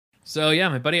So yeah,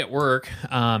 my buddy at work,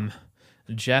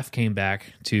 Jeff, came back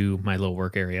to my little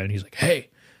work area, and he's like, "Hey,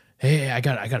 I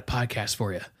got a podcast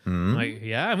for you." I'm like,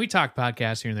 yeah, and we talk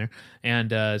podcasts here and there, and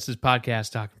this is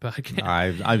podcast talking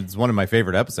podcast. It's one of my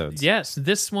favorite episodes. Yes,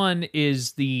 this one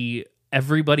is the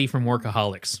everybody from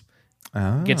Workaholics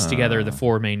gets together, the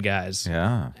four main guys,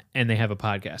 and they have a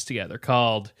podcast together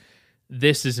called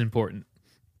 "This Is Important."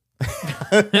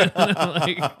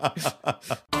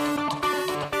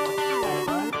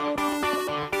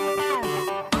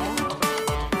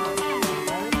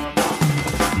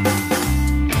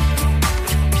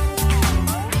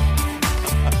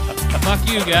 Fuck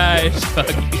you guys. Fuck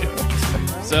you.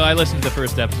 So I listened to the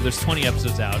first episode. There's 20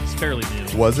 episodes out. It's fairly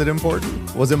new. Was it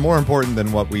important? Was it more important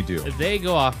than what we do? They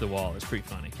go off the wall. It's pretty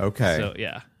funny. Okay. So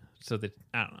yeah. So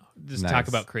I don't know. Just Nice. talk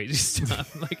about crazy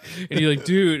stuff. And you're like,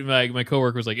 dude, my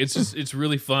coworker was like, it's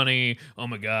really funny. Oh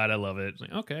my God, I love it. It's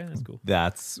like, okay, that's cool.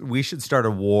 We should start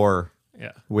a war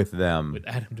with them. With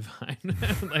Adam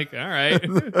Devine. Like, all right.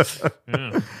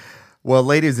 Yeah. Well,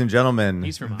 ladies and gentlemen,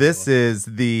 He's from this Iowa. is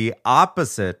the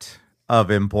opposite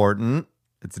of important.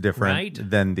 It's different Right.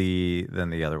 than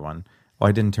the other one. Oh,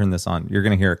 I didn't turn this on. You're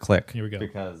going to hear a click. Here we go.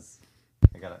 Because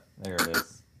I got it. There it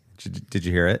is. Did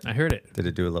you hear it? I heard it. Did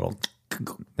it do a little?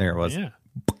 There it was. Yeah.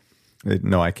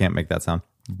 No, I can't make that sound.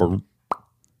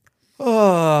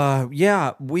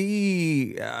 Yeah.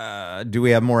 We do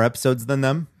we have more episodes than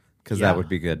them? Because Yeah. that would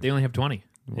be good. They only have 20.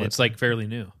 It's like fairly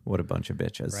new. What a bunch of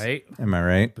bitches. Right? Am I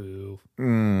right? Boo.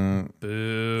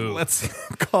 Boo. Let's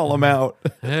call them out.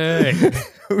 Hey.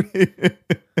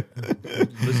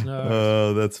 Listener.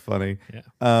 Oh, that's funny.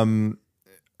 Yeah.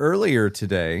 Earlier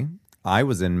today, I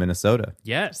was in Minnesota,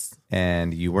 Yes.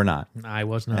 and you were not. I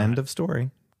was not. End of story.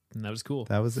 And that was cool.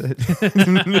 That was it.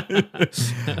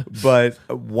 But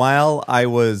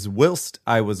whilst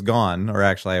I was gone, or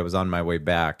actually I was on my way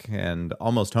back and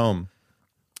almost home,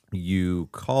 you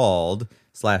called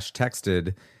 /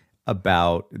 texted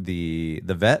about the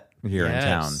vet here in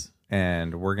town. Yes.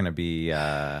 And we're going to be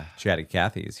Chatty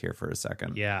Cathy's here for a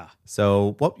second. Yeah.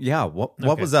 So what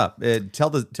was up? Tell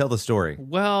the story.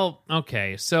 Well,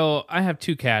 okay. So I have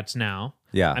 2 cats now.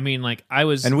 Yeah. I mean, like I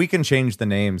was, And we can change the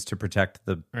names to protect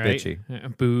the right?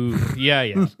 bitchy. Boo.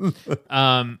 Yeah.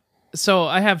 So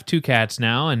I have 2 cats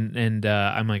now, and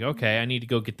I'm like, okay, I need to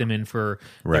go get them in for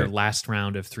their Right. last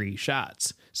round of 3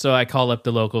 shots. So I call up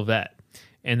the local vet,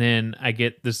 and then I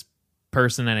get this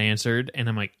person that answered, and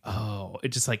I'm like, oh,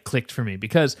 it just like clicked for me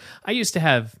because I used to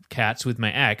have cats with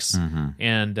my ex,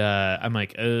 and I'm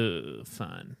like, oh,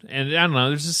 fun. And I don't know,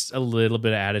 there's just a little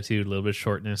bit of attitude, a little bit of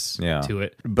shortness to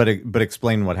it. But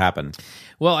explain what happened.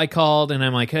 Well, I called and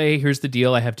I'm like, hey, here's the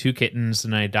deal. I have 2 kittens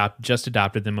and I just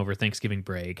adopted them over Thanksgiving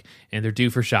break, and they're due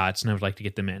for shots, and I would like to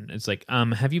get them in. It's like,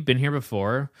 have you been here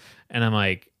before? And I'm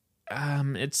like,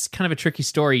 it's kind of a tricky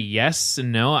story. Yes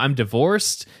and no. I'm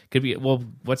divorced. Could be. Well,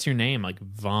 what's your name? Like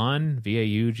Vaughn,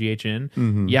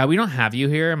 Vaughn. Yeah, we don't have you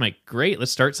here. I'm like, great.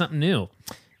 Let's start something new.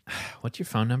 What's your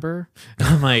phone number?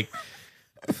 I'm like,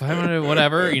 500,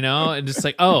 whatever, and just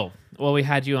like, oh, well, we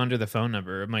had you under the phone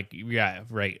number. I'm like, yeah,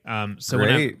 right. So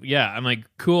Great. I'm like,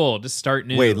 cool. Just start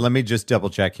new. Wait, let me just double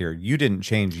check here. You didn't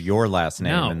change your last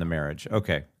name No. in the marriage.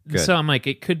 Okay, good. So I'm like,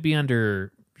 it could be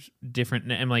under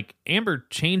different. I'm like, Amber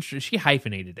changed. She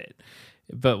hyphenated it,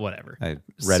 but whatever. Red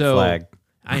So- flag.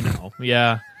 I know.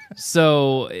 Yeah.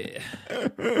 So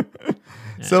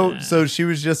So she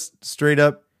was just straight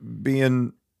up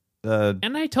being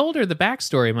and I told her the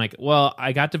backstory. I'm like, well,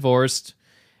 I got divorced.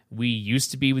 We used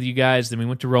to be with you guys. Then we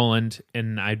went to Roland,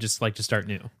 and I just like to start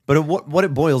new. But what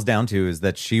it boils down to is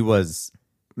that she was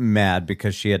mad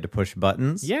because she had to push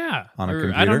buttons. Yeah. On a Or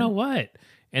computer? I don't know what.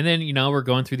 And then, we're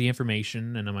going through the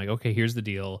information, and I'm like, okay, here's the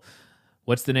deal.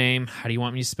 What's the name? How do you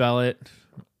want me to spell it?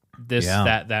 This, Yeah.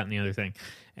 that, and the other thing.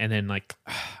 And then, like,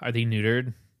 are they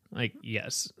neutered? Like,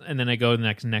 yes. And then I go to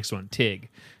the next one, Tig.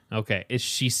 Okay. Is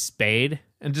she spayed?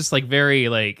 And just, like, very,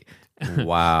 like...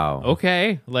 Wow.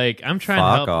 Okay, like I'm trying to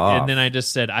Fuck help, off. and then I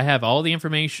just said I have all the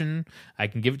information. I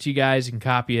can give it to you guys. You can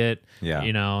copy it. Yeah.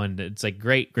 and it's like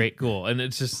great, cool. And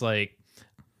it's just like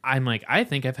I'm like I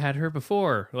think I've had her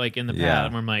before, like in the past. Yeah.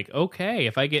 And I'm like, okay,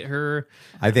 if I get her,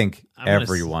 I think I'm gonna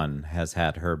everyone has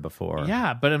had her before.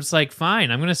 yeah. But it's like fine,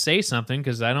 I'm gonna say something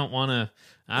because I don't want to.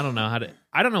 I don't know how to.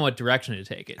 I don't know what direction to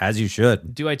take it. As you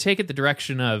should. Do I take it the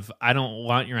direction of I don't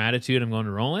want your attitude, I'm going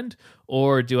to Roland?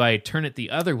 Or do I turn it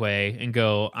the other way and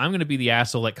go, I'm going to be the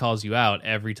asshole that calls you out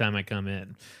every time I come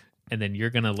in? And then you're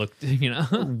going to look,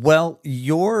 Well,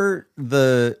 you're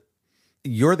the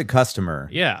customer.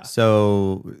 Yeah.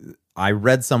 So I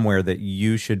read somewhere that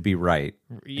you should be right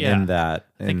Yeah. in that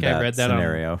I think I read that on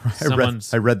scenario.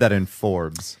 someone's- I read that in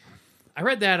Forbes. I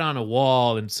read that on a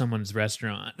wall in someone's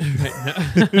restaurant.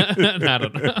 I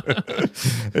don't know.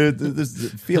 I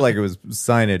feel like it was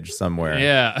signage somewhere.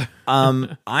 Yeah.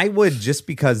 I would, just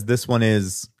because this one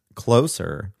is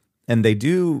closer and they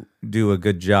do a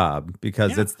good job,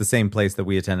 because Yeah. it's the same place that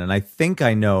we attend, and I think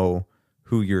I know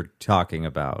who you're talking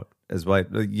about as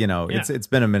what, you know, Yeah. it's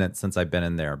been a minute since I've been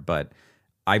in there, but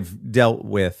I've dealt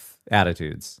with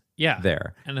attitudes Yeah.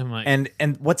 there. And I'm like,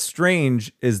 And what's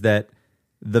strange is that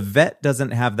the vet doesn't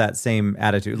have that same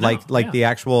attitude, No, like yeah. the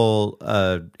actual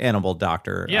animal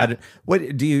doctor. Yeah.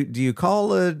 What do you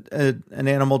call an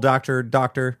animal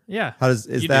doctor? Yeah. How is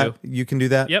You that? do. You can do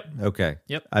that? Yep. Okay.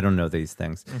 Yep. I don't know these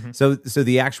things. So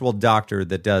the actual doctor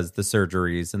that does the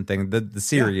surgeries and things, the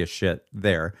serious shit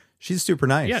there, she's super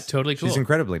nice. Yeah, totally cool. She's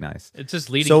incredibly nice. it's just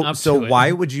leading So up so to it.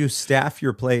 why would you staff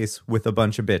your place with a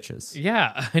bunch of bitches?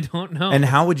 Yeah, I don't know. And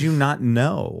how would you not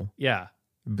know? yeah.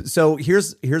 So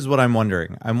here's what I'm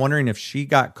wondering. I'm wondering if she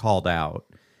got called out,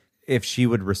 if she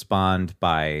would respond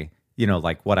by, you know,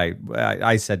 like what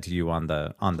I said to you on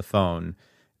the phone,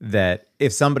 that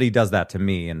if somebody does that to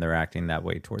me and they're acting that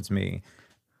way towards me,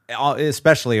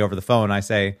 especially over the phone, I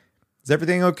say, "Is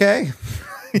everything okay?"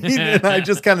 And I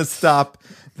just kind of stop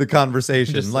the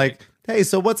conversation, Just like, "Hey,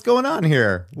 so what's going on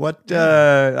here? What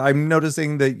I'm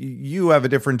noticing that you have a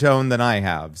different tone than I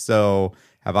have. So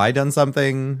have I done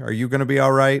something? Are you going to be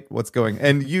all right? What's going?"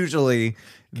 And usually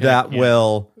that yeah.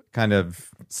 will kind of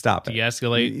stop it.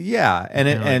 De-escalate. Yeah, and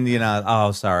Yeah. and you know,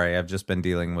 oh, sorry, I've just been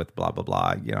dealing with blah blah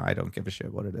blah. You know, I don't give a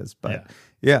shit what it is, but Yeah.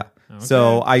 yeah. Okay.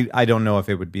 So I don't know if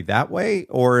it would be that way,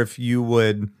 or if you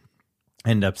would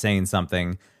end up saying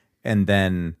something and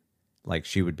then like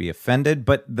she would be offended.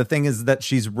 But the thing is that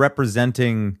she's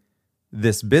representing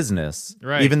this business,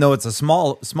 Right. even though it's a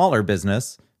smaller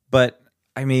business. But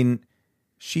I mean,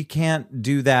 she can't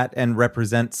do that and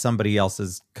represent somebody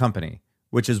else's company,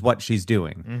 which is what she's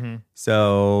doing. Mm-hmm.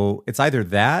 So it's either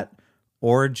that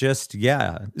or just,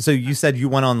 yeah. So you said you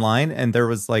went online and there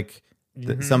was like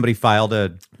somebody filed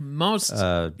a Most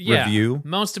yeah, review.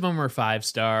 Most of them were 5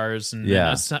 stars, and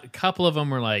Yeah. a couple of them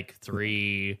were like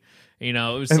 3. You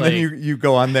know, it was And like then you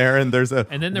go on there and there's a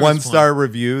And then there was 1-star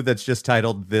review that's just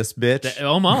titled "This Bitch."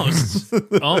 almost,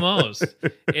 almost.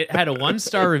 It had a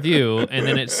 1-star review, and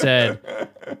then it said,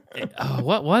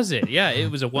 "What was it?" Yeah,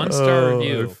 it was a 1-star Oh,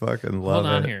 review. I fucking love Hold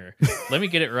on it. here. Let me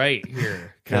get it right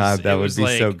here. 'cause God, that it would was be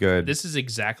like, so good. This is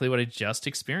exactly what I just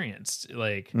experienced.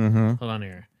 Like, hold on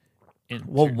here.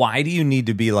 Well, why do you need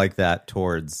to be like that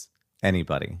towards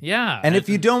anybody? Yeah, And if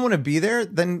you don't want to be there,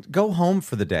 then go home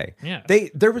for the day. Yeah.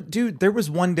 There was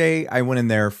one day I went in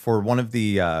there for one of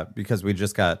the because we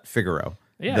just got Figaro,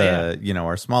 Yeah, you know,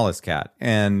 our smallest cat,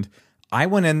 and I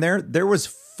went in there. There was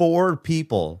 4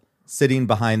 people sitting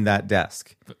behind that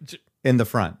desk in the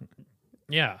front.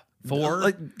 yeah, 4.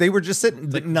 Like they were just sitting.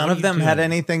 None what of are them you had doing?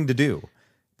 anything to do.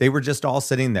 They were just all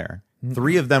sitting there.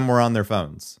 3 of them were on their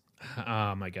phones.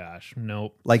 Oh my gosh,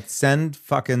 nope. Like, send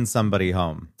fucking somebody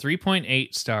home.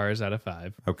 3.8 stars out of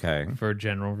 5 Okay. for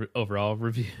general overall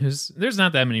reviews. There's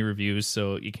not that many reviews,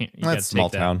 so you can't. You gotta That's small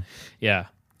take that. town. Yeah.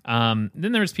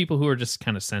 Then there's people who are just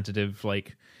kind of sensitive,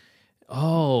 like,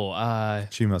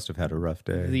 She must have had a rough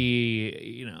day.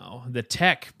 the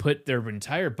tech put their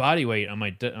entire body weight on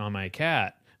my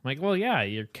cat. I'm like, well, yeah,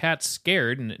 your cat's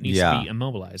scared and it needs Yeah. to be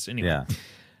immobilized. Anyway, Yeah.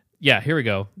 yeah, here we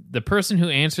go. The person who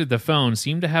answered the phone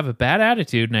seemed to have a bad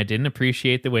attitude, and I didn't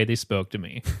appreciate the way they spoke to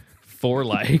me. 4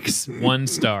 likes, 1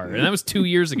 star, and that was 2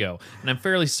 years ago. And I'm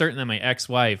fairly certain that my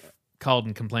ex-wife called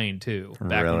and complained too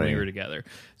back when we Really? were together.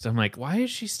 So I'm like, why is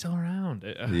she still around?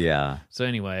 Yeah. So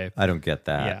anyway, I don't get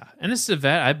that. yeah, and this is a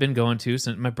vet I've been going to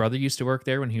since my brother used to work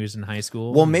there when he was in high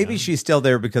school. Well, maybe she's still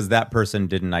there because that person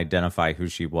didn't identify who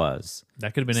she was.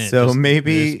 that could have been it. So Just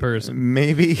maybe this person.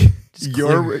 maybe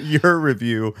clear. your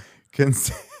review can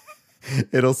say,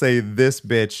 it'll say "this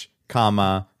bitch,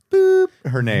 comma, boop,"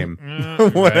 her name.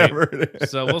 Whatever it is.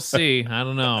 So we'll see. I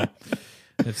don't know.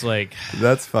 It's like,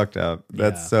 That's fucked up.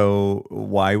 That's Yeah. so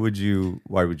why would you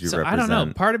so represent? I don't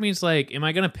know. Part of me is like, am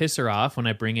I going to piss her off when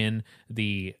I bring in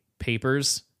the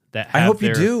papers that have I hope you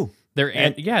their- do. Their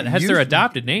And yeah, it has you- their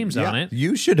adopted names on Yeah, it,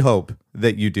 You should hope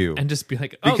that you do. and just be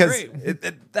like, oh, Because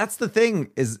great. that's the thing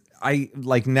is I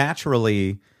like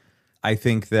naturally I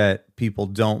think that people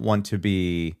don't want to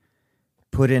be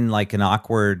put in like an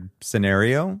awkward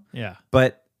scenario, Yeah,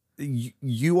 but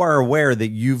you are aware that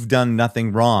you've done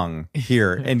nothing wrong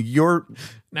here and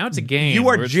now it's a game. you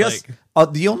are where it's just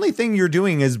like, the only thing you're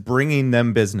doing is bringing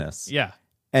them business. yeah,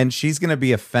 And she's going to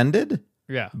be offended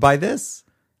yeah, by this?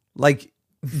 Like,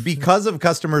 because of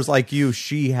customers like you,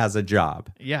 she has a job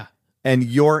yeah. and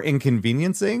you're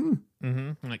inconveniencing?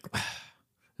 I'm like,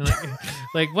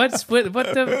 Like what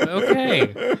the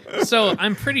okay. So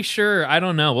I'm pretty sure, I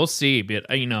don't know, we'll see, but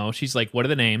she's like, what are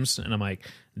the names? And I'm like,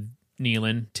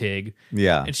 Nealon, Tig.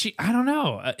 Yeah. And I don't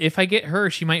know. If I get her,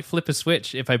 she might flip a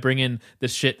switch if I bring in the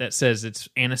shit that says it's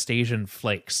Anastasian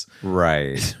Flakes.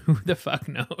 Right. Who the fuck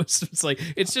knows? It's like,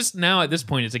 it's just now at this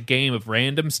point, it's a game of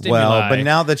random stimuli. Well, but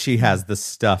now that she has the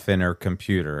stuff in her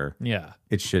computer, yeah,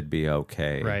 it should be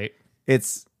okay. right.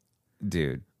 It's,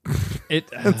 dude,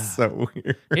 It's so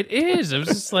weird. It is. I was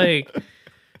just like,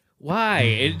 why?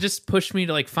 It just pushed me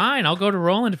to like, fine, I'll go to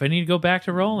Roland if I need to go back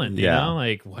to Roland. You know,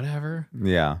 like whatever.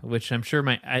 Yeah. Which I'm sure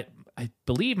I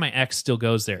believe my ex still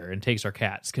goes there and takes our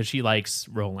cats because she likes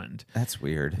Roland. That's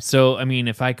weird. So I mean,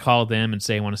 if I call them and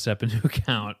say I want to step into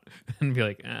account and be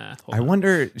like, hold I on.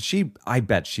 wonder, I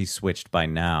bet she switched by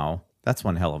now. That's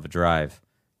one hell of a drive.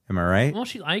 Am I right? Well,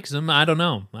 she likes them. I don't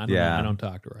know. I don't know. Yeah. I don't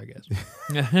talk to her, I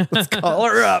guess. Let's call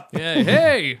her up. Yeah,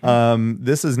 hey.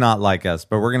 This is not like us,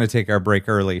 but we're going to take our break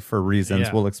early for reasons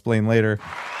Yeah. we'll explain later.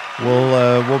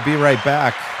 We'll be right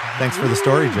back. Thanks for the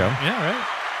story, Joe. Yeah, right.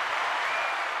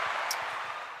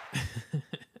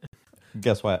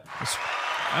 Guess what?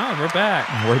 Oh, we're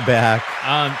back. We're back.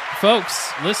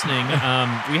 Folks listening,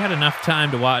 we had enough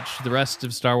time to watch the rest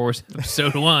of Star Wars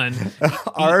Episode 1.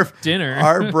 Our dinner.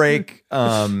 Our break.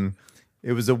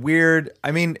 It was a weird.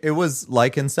 I mean, it was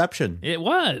like Inception, It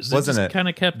was. wasn't it? it? Kind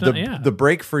of kept the, on. Yeah. The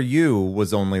break for you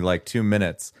was only like 2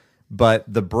 minutes,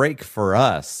 but the break for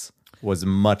us was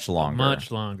much longer.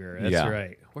 Much longer. That's Yeah.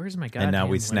 right. Where's my goddamn... And now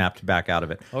we link? snapped back out of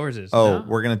it. Oh, where's this? Oh, No?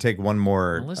 we're going to take one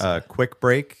more Melissa. quick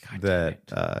break God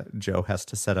that Joe has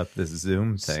to set up this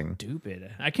Zoom thing.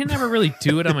 Stupid. I can never really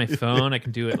do it on my phone. I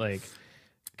can do it like...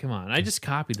 Come on. I just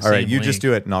copy the All same right, you link. just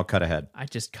do it and I'll cut ahead. I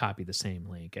just copy the same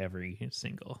link every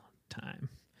single time.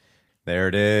 There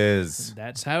it is.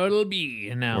 That's how it'll be.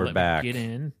 And now We're let back. me get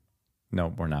in. No,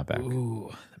 we're not back. Ooh,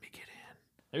 let me get in.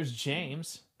 There's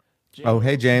James. Oh,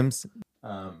 hey, James.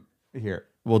 Here,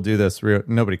 we'll do this.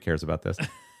 Nobody cares about this.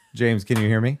 James, can you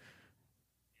hear me?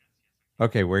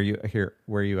 Okay, where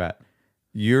are you at?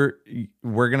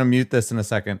 We're going to mute this in a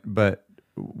second, but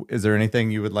is there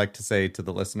anything you would like to say to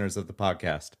the listeners of the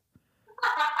podcast?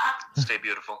 Stay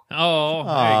beautiful. Oh, there you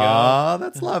go. Aw,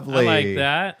 that's lovely. I like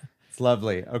that. It's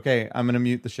lovely. Okay, I'm going to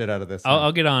mute the shit out of this.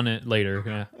 I'll get on it later.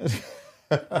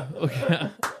 Yeah. Okay.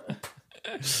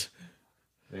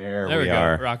 There There we we go.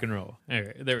 are. Rock and roll. All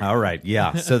right, there we All go. right,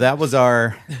 yeah. So that was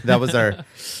our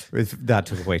that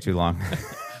took way too long.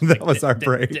 That was our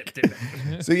break.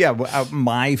 So yeah,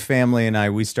 my family and I,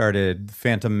 we started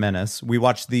Phantom Menace.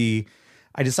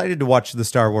 I decided to watch the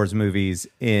Star Wars movies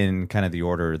in kind of the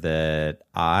order that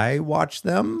I watched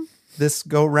them this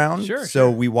go round. Sure, So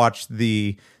sure. we watched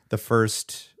the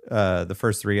first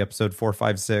 3, episode 4,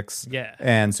 5, 6. Yeah.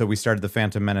 And so we started the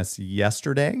Phantom Menace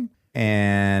yesterday.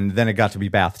 And then it got to be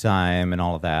bath time and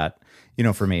all of that. You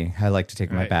know, for me, I like to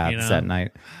take my Right, baths you know. at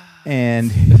night.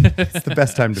 And it's the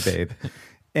best time to bathe.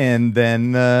 And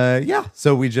then,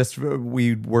 so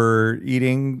we were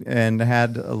eating and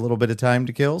had a little bit of time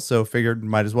to kill. So figured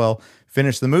might as well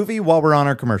finish the movie while we're on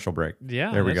our commercial break.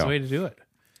 Yeah, there we that's go. the way to do it.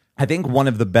 I think one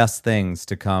of the best things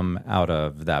to come out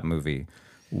of that movie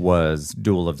was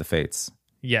Duel of the Fates,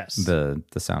 Yes. the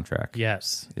soundtrack.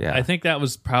 Yes. Yeah. I think that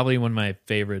was probably one of my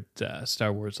favorite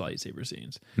Star Wars lightsaber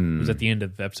scenes. It was at the end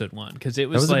of episode 1 because it That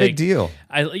was was like a big deal.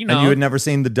 And And you had never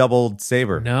seen the doubled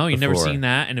saber. No, you'd never before. seen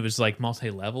that, and it was like multi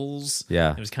levels.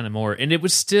 Yeah. It was kind of more, and it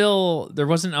was still there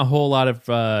wasn't a whole lot of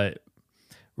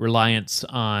reliance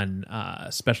on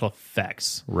special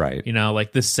effects. Right. You know,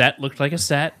 like the set looked like a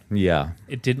set. Yeah.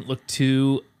 It didn't look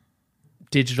too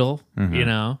digital. You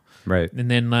know. Right. And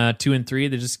then 2 and 3,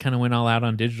 they just kind of went all out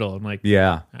on digital. I'm like,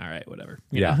 Yeah. all right, whatever.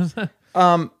 You Yeah.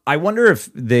 know? I wonder if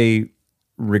they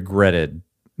regretted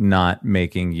not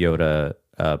making Yoda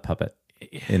a puppet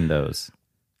in those.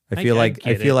 I feel get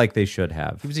it. like they should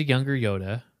have. He was a younger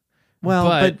Yoda. Well,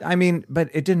 but- but I mean, but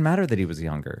it didn't matter that he was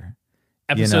younger.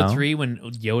 Episode know? 3, when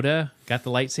Yoda got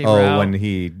the lightsaber Oh, out. when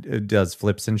he does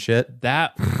flips and shit.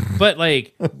 That, but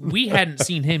like we hadn't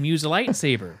seen him use a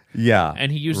lightsaber, Yeah, and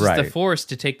he uses right. the Force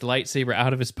to take the lightsaber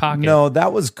out of his pocket. No,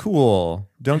 that was cool.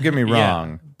 Don't get me Yeah,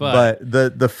 wrong. but-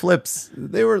 the flips,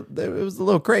 it was a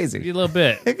little a crazy. little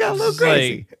bit. It got a little It's like-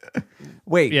 crazy.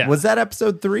 Wait, Yeah. was that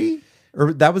episode 3?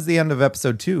 Or that was the end of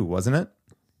episode 2, wasn't it?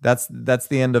 That's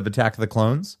the end of Attack of the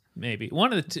Clones. Maybe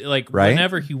one of the like Right?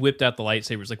 whenever he whipped out the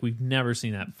lightsabers, like we've never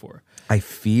seen that before, I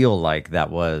feel like that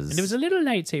was. and it was a little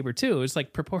lightsaber too. It was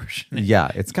like proportionate. Yeah,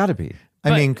 it's got to be. I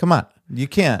But- mean, come on, you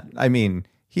can't. I mean,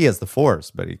 he has the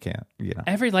Force, but he can't. You know.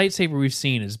 Every lightsaber we've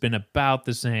seen has been about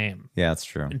the same Yeah, it's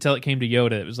true. until it came to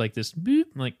Yoda. It was like this, boop,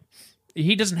 like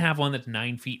He doesn't have one that's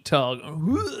 9 feet tall,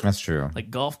 That's true.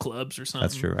 like golf clubs or something.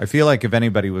 That's true. I feel like if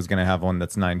anybody was going to have one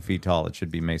that's 9 feet tall, it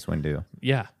should be Mace Windu.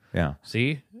 Yeah. Yeah.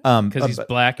 See? Because he's but-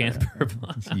 black and purple.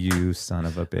 You son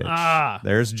of a bitch. Ah.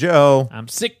 There's Joe. I'm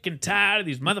sick and tired of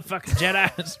these motherfucking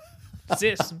Jedis.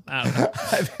 Sis. I don't know.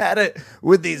 I've had it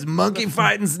with these monkey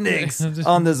fighting snakes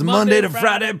on this Monday to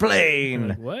Friday plane.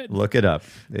 Like, what? Look it up.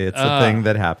 It's a thing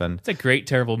that happened. It's a great,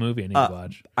 terrible movie I need to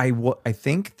watch. I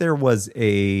think there was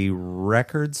a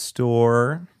record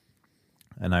store,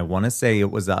 and I want to say it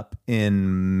was up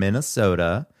in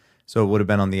Minnesota. So it would have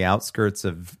been on the outskirts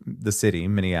of the city,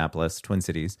 Minneapolis, Twin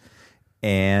Cities.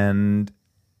 And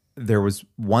there was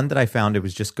one that I found, it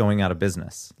was just going out of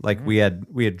business. Like we had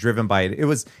driven by it. It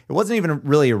wasn't even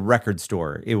really a record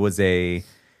store. It was a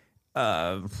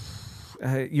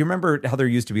you remember how there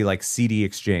used to be like CD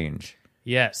exchange?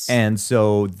 Yes. And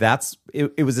so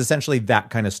it was essentially that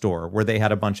kind of store where they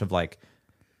had a bunch of like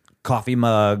coffee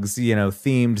mugs,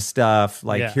 themed stuff.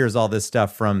 Like, Yeah. here's all this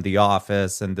stuff from The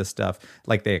Office and this stuff.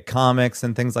 Like, they had comics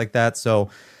and things like that. So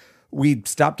we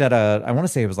stopped at I want to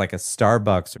say it was like a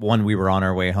Starbucks when we were on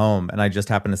our way home. And I just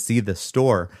happened to see this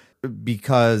store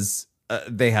because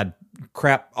they had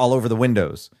crap all over the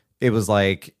windows. It was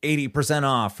like 80%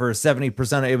 off or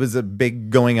 70%. It was a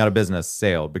big going out of business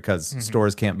sale because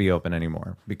stores can't be open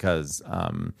anymore because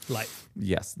Life.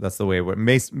 yes, that's the way it would.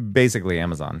 Basically,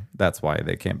 Amazon. That's why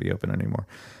they can't be open anymore.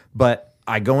 But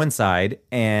I go inside,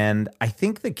 and I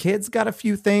think the kids got a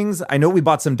few things. I know we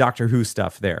bought some Doctor Who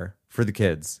stuff there for the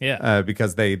kids. Yeah.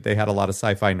 Because they had a lot of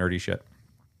sci-fi nerdy shit.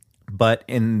 But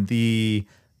in the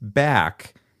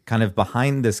back, kind of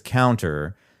behind this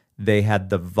counter, they had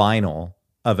the vinyl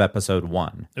of episode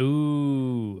 1.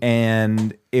 Ooh.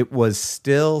 And it was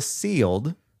still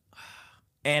sealed.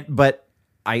 But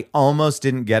I almost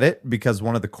didn't get it because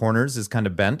one of the corners is kind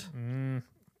of bent.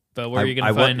 But where are you going I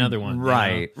to find went- another one?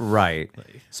 Right.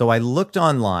 So I looked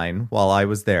online while I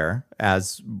was there,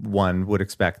 as one would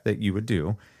expect that you would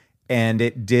do. And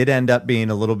it did end up being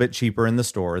a little bit cheaper in the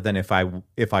store than if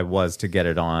I was to get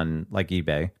it on like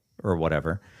eBay or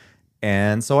whatever.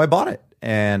 And so I bought it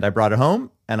and I brought it home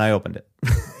and I opened it.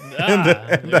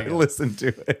 and I listened to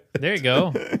it. There you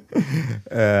go.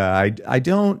 I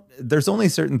don't. There's only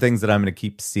certain things that I'm going to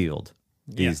keep sealed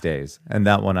these days, and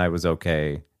that one I was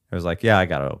okay. I was like, yeah, I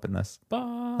got to open this.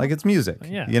 Like, it's music,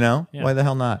 Yeah. Yeah. Yeah. Why the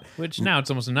hell not? Which now it's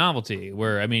almost a novelty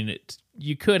where, I mean,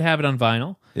 you could have it on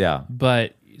vinyl, Yeah,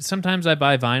 but sometimes I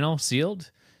buy vinyl sealed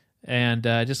and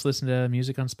just listen to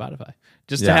music on Spotify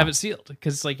just to Yeah. have it sealed.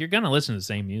 Because it's like you're going to listen to the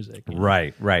same music. you know?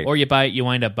 right. Or you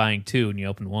wind up buying 2 and you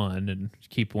open one and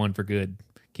keep one for good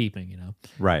keeping,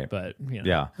 Right. But,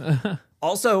 Yeah.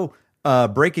 Also,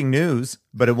 breaking news,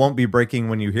 but it won't be breaking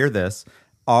when you hear this.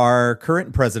 Our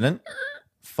current president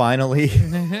finally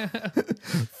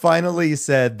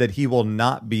said that he will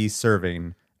not be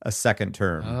serving a second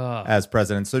term as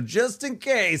president. So just in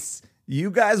case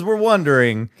you guys were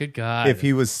wondering Good God. if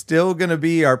he was still going to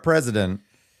be our president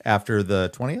after the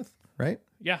 20th, right?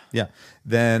 Yeah. Yeah.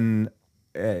 Then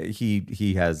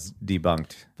he has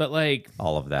debunked But like,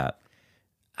 all of that.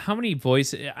 how many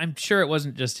voices? I'm sure it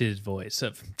wasn't just his voice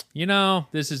of,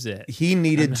 this is it. He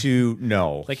needed to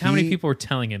know. Like, how many people were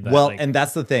telling him that? Well, like, and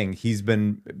that's the thing. He's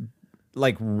been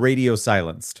like radio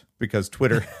silenced because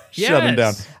Twitter shut him down.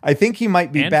 Yes. I think he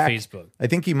might be And back. Facebook. I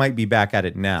think he might be back at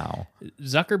it now.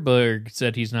 Zuckerberg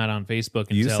said he's not on Facebook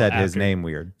until You said his after. name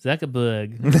weird.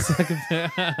 Zuckerberg.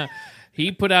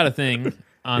 He put out a thing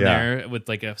on Yeah. there with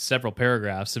like several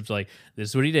paragraphs of like, this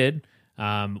is what he did.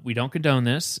 We don't condone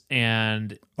this.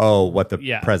 And Oh, what the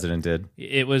Yeah. president did.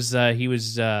 it was, he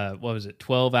was,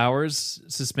 12 hours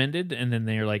suspended. And then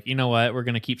they're like, you know what? We're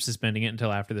going to keep suspending it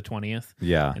until after the 20th.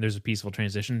 Yeah. And there's a peaceful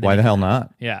transition. Why the hell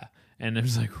not? Yeah. And it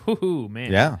was like, whoo,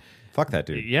 man. Yeah. Fuck that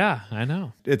dude. Yeah, I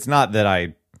know. It's not that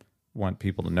I want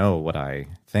people to know what I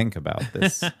think about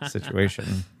this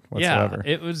situation whatsoever.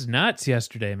 Yeah, it was nuts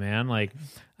yesterday, man. Like,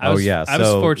 I I was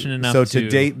fortunate enough So to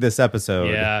date this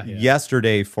episode, Yeah.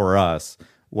 yesterday for us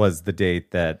was the date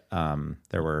that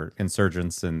there were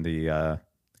insurgents in the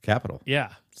Capitol. Yeah,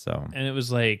 So and it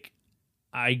was like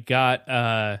I got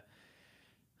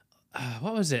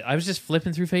what was it? I was just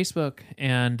flipping through Facebook,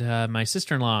 and my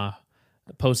sister-in-law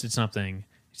posted something.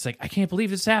 She's like, "I can't believe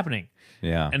this is happening,"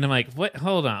 yeah, and I'm like, "What?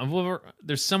 Hold on. Well,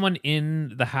 there's someone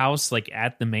in the house, like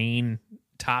at the main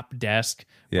top desk,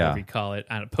 Yeah. whatever you call it,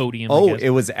 on a podium." I oh, guess.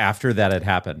 it was after that had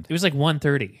happened. It was like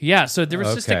 1:30. Yeah, so there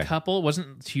was just a Okay. couple. It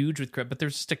wasn't huge with, but there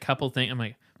was just a couple things. I'm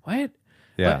like, what?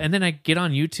 Yeah. And then I get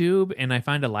on YouTube and I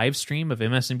find a live stream of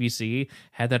MSNBC,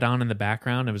 had that on in the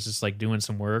background. I was just like doing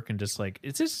some work and just like,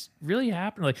 is this really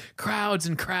happening? Like crowds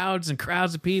and crowds and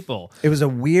crowds of people. It was a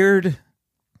weird.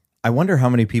 I wonder how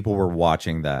many people were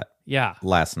watching that Yeah.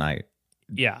 last night.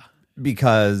 Yeah.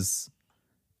 Because,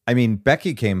 I mean,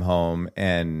 Becky came home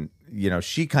and,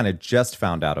 she kind of just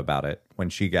found out about it when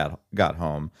she got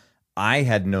home. I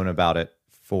had known about it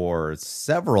for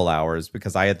several hours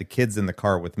because I had the kids in the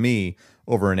car with me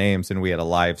over in Ames, and we had a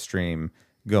live stream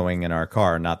going in our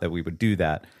car. Not that we would do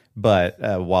that, but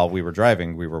while we were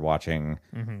driving, we were watching,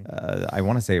 I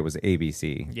want to say it was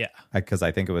ABC. Yeah. Because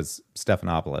I think it was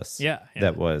Stephanopoulos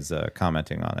that was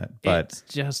commenting on it. But it's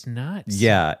just nuts.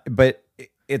 yeah, but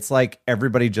it's like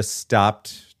everybody just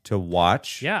stopped to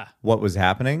watch what was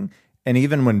happening. And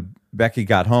even when Becky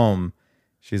got home,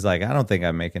 she's like, I don't think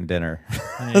I'm making dinner.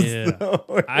 Yeah. So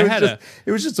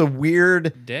it was just a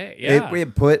weird day. Yeah.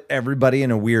 It put everybody in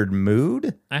a weird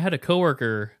mood. I had a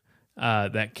coworker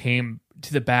that came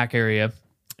to the back area,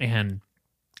 and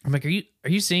I'm like, are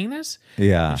you seeing this?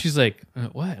 Yeah. And she's like,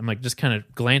 what? I'm like, just kind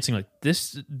of glancing like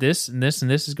this and this and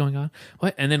this is going on.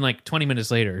 What? And then like 20 minutes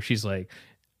later, she's like,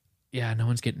 yeah, no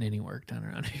one's getting any work done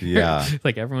around here. Yeah.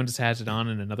 Like everyone just has it on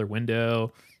in another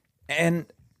window. And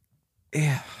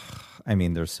yeah, I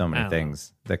mean, there's so many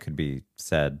things that could be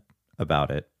said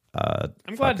about it.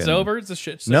 I'm glad it's over. It's a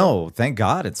shit show. No, thank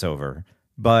God it's over.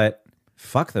 But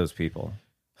fuck those people.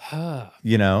 And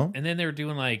then they were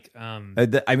doing like,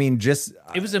 I mean, just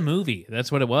it was a movie.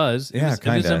 That's what it was. It was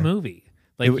kinda. a movie.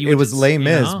 Like it was Les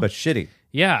Mis, but shitty.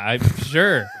 Yeah, I'm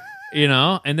sure.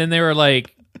 And then they were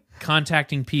like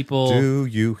contacting people. Do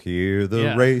you hear the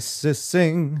racists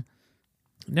sing?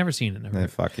 Never seen it. Never.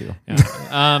 Fuck you.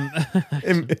 Yeah.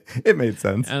 It made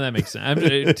sense. That makes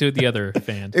sense. To the other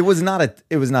fans, It was not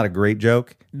a great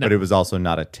joke, but it was also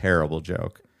not a terrible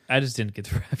joke. I just didn't get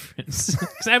the reference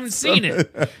because I haven't seen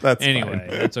it. That's anyway.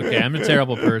 fine. That's okay. I'm a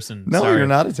terrible person. No, Sorry. you're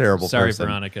not a terrible Sorry, person.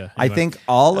 Veronica. I think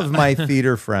all of my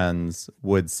theater friends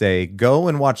would say, go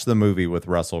and watch the movie with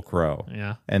Russell Crowe.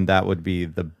 Yeah. And that would be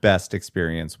the best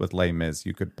experience with Les Mis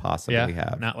you could possibly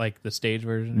have. Not like the stage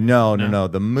version. No.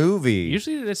 The movie.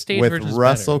 Usually the stage with version is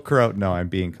Russell better. Crowe. No, I'm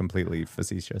being completely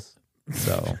facetious.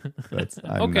 So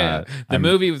I'm Okay. not. The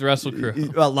movie with Russell Crowe.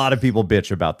 A lot of people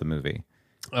bitch about the movie.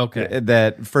 Okay.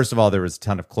 That first of all, there was a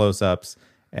ton of close-ups,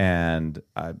 and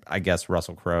I guess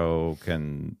Russell Crowe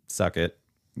can suck it.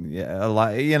 Yeah, a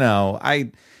lot.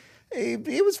 It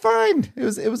was fine. It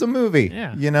was a movie.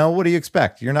 Yeah. What do you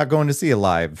expect? You're not going to see a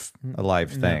live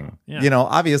thing. Yeah.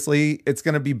 Obviously, it's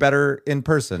going to be better in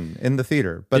person in the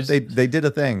theater. But they did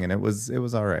a thing, and it was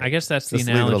all right. I guess that's the Just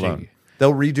leave it analogy. alone.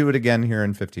 They'll redo it again here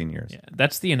in 15 years. Yeah,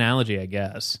 that's the analogy, I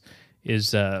guess.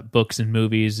 Is books and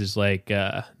movies is like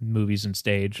movies and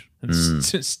stage. And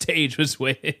stage was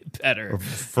way better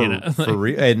For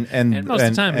real, and most of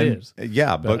the time it is.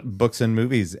 Yeah, books and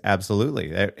movies,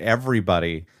 absolutely.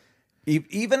 Everybody,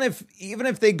 even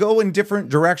if they go in different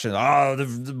directions. Oh,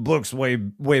 the book's way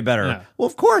better. Yeah. Well,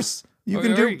 of course you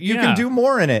can do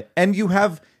more in it, and you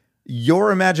have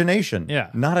your imagination. Yeah.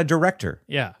 Not a director.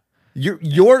 Yeah.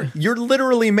 You're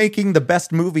literally making the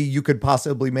best movie you could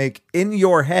possibly make in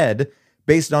your head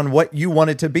based on what you want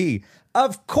it to be.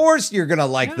 Of course you're going to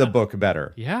like the book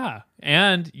better. Yeah.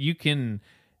 And you can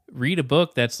read a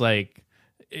book that's like,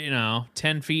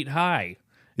 10 feet high.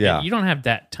 Yeah. And you don't have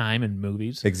that time in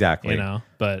movies. Exactly.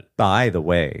 But By the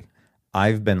way,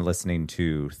 I've been listening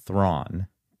to Thrawn.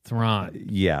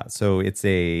 Yeah, so it's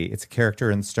a character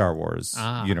in the Star Wars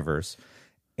universe.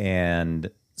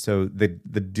 And so the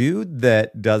dude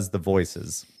that does the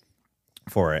voices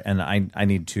for it, and I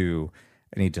need to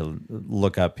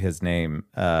look up his name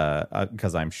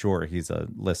because I'm sure he's a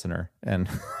listener and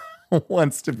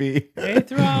wants to be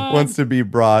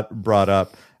brought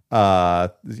up.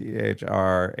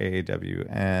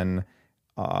 CHRAWN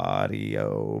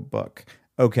audio book.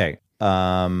 Okay,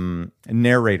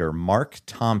 narrator Mark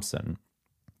Thompson.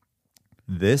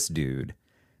 This dude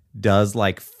does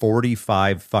like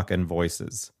 45 fucking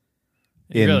voices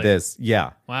in Really? this.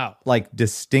 Yeah. wow. Like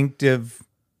distinctive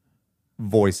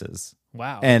voices.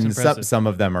 Wow. And that's impressive. some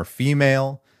of them are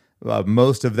female.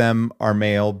 Most of them are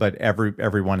male, but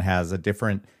everyone has a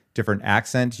different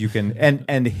accent. You can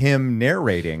and him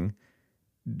narrating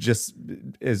just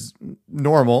is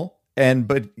normal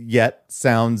but yet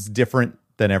sounds different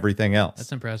than everything else.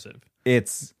 That's impressive.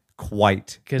 It's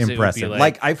quite 'Cause it would be impressive. like-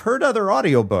 Like I've heard other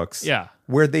audiobooks Yeah.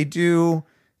 where they do,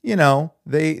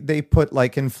 they put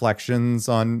like inflections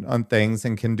on things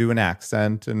and can do an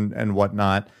accent and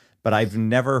whatnot, but I've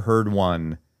never heard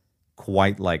one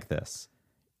quite like this.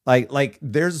 Like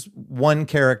there's one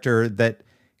character that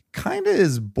kind of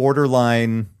is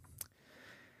borderline.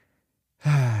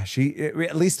 She,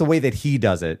 at least the way that he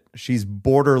does it, she's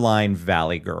borderline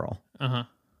Valley Girl. Uh-huh.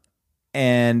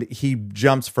 And he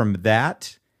jumps from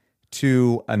that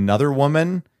to another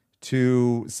woman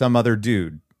to some other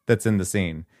dude that's in the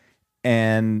scene.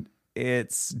 And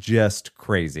it's just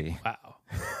crazy. Wow.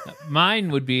 Mine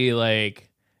would be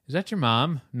like, is that your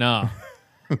mom? No.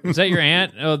 Is that your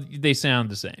aunt? Oh, they sound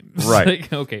the same. It's Right.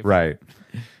 like, okay. Right.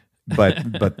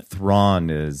 But Thrawn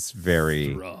is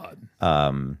very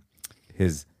Thrawn.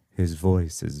 his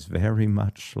voice is very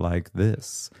much like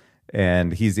this.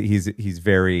 And he's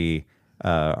very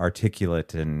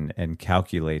articulate and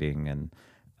calculating, and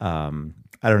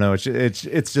I don't know.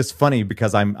 It's just funny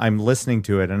because I'm listening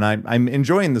to it and I'm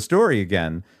enjoying the story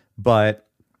again, but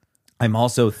I'm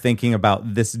also thinking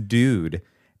about this dude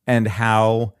and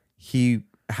how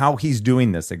he's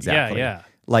doing this exactly. Yeah.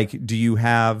 Like, do you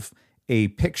have a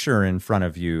picture in front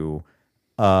of you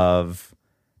of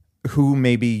who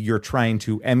maybe you're trying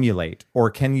to emulate, or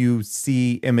can you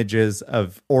see images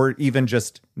of, or even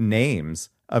just names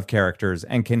of characters,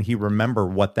 and can he remember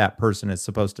what that person is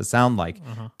supposed to sound like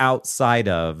outside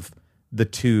of the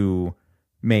two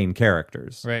main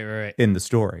characters Right. in the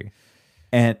story?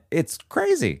 And it's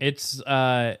crazy. It's,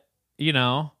 you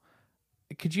know,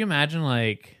 could you imagine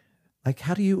like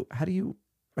How do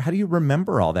you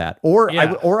remember all that? Or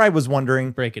Yeah. I was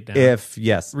wondering, break it down? if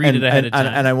yes, Read it ahead of time.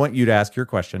 and I want you to ask your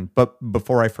question, but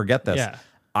before I forget this, Yeah.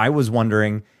 I was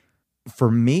wondering, for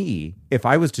me, if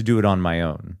I was to do it on my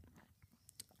own,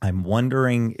 I'm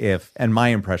wondering if, and my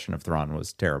impression of Thrawn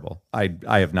was terrible. I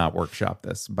have not workshopped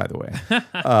this, by the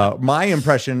way. My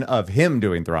impression of him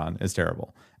doing Thrawn is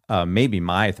terrible. Maybe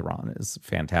my Thrawn is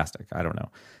fantastic. I don't know.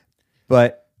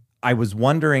 But I was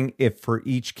wondering if for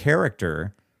each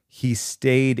character, he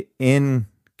stayed in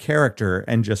character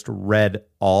and just read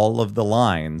all of the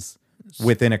lines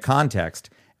within a context,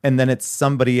 and then it's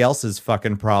somebody else's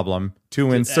fucking problem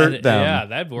to insert add- them yeah,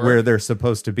 that'd work. where they're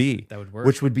supposed to be. That would work.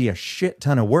 Which would be a shit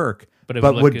ton of work, But it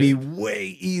but would would look be good. way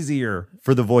easier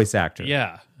for the voice actor.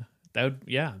 Yeah. That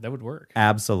would work.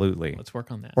 Absolutely. Let's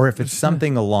work on that. Or if it's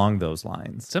something along those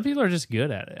lines. Some people are just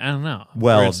good at it. I don't know. Or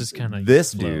Well, it's just kind of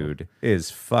this dude is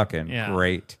fucking Yeah.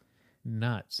 great.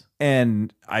 nuts.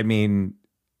 And I mean,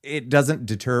 it doesn't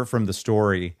deter from the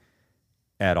story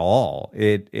at all.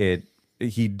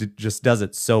 He just does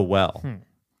it so well.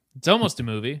 It's almost a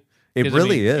movie. It 'Cause,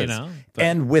 really is. You know, but-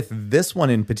 And with this one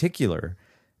in particular,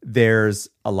 there's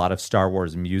a lot of Star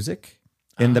Wars music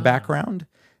in the background.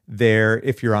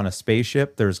 If you're on a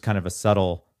spaceship, there's kind of a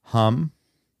subtle hum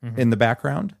in the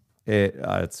background.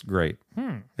 It's great.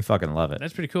 I fucking love it.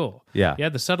 that's pretty cool. Yeah. Yeah,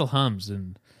 the subtle hums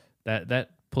and that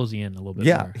pulls you in a little bit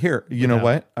Yeah, more. here, you know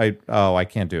what? I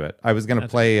can't do it. I was gonna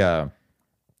play a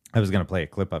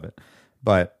clip of it,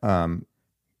 but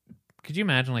Could you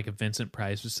imagine like if Vincent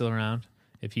Price was still around,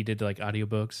 if he did like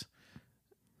audiobooks?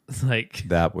 Like,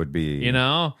 that would be, you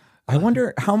know, I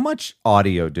wonder how much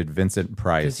audio did Vincent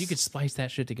Price because you could splice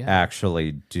that shit together.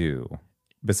 actually do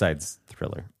besides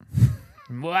Thriller?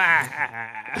 Wah!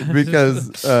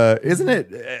 Because isn't it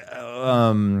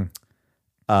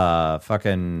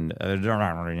fucking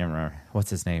what's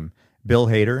his name? Bill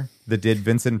Hader that did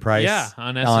Vincent Price Yeah,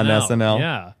 on SNL.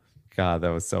 Yeah. God, that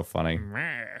was so funny.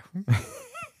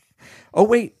 Oh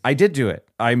wait, I did do it.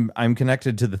 I'm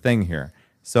connected to the thing here.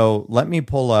 So let me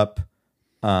pull up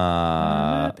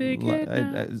I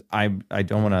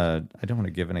don't want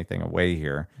to give anything away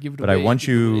here. Give it but I away, want give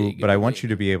it you away, give but it I want you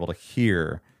to be able to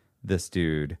hear this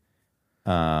dude.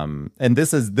 And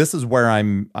this is where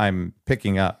I'm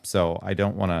picking up, so I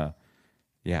don't want to.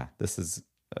 Yeah, this is.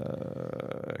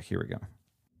 Here we go.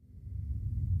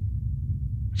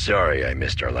 Sorry I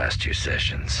missed our last two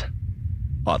sessions.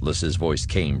 Atlas's voice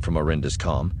came from Arinda's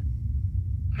comm.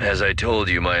 As I told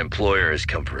you, my employer has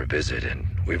come for a visit, and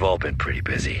we've all been pretty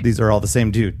busy. These are all the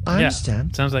same dude. I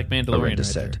understand, Sounds like Mandalorian Arinda right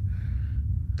said. there.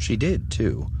 She did,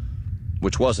 too.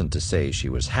 Which wasn't to say she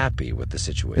was happy with the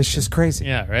situation. It's just crazy.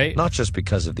 Yeah, right? Not just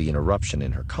because of the interruption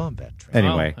in her combat training.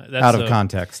 Anyway, Well, that's out of a-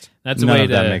 context. That's a None way of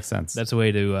to that makes sense. That's a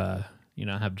way to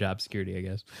have job security, I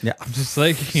guess. Yeah, Just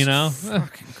like, you know.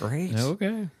 great.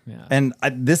 Okay. Yeah. And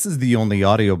this is the only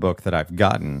audiobook that I've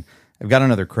gotten. I've got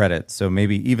another credit, so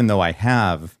maybe even though I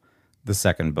have the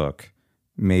second book,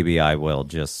 maybe I will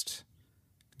just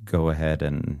go ahead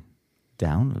and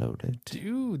download it.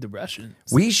 Dude, the Russians.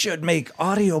 We should make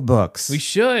audiobooks. We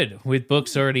should, with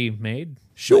books already made.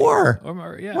 Sure.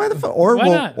 Or yeah. Why the fuck? Or Why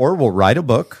not? we'll write a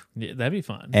book Yeah, that'd be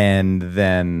fun. and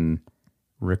then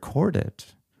record it.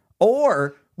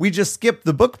 Or we just skip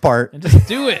the book part. And just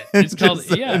do it. It's called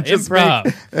and just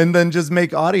improv. and then just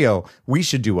make audio. We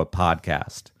should do a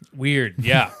podcast. Weird.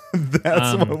 Yeah.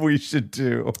 That's what we should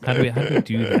do. How do we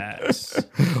do that?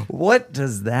 What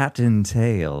does that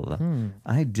entail?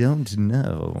 I don't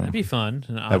know. That'd be fun.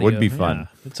 That would be fun. Yeah.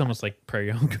 It's almost like Pray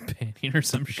Your Own Companion or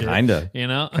some shit. Kinda. You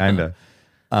know? Kinda.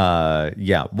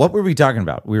 Yeah. What were we talking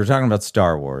about? We were talking about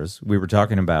Star Wars. We were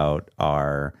talking about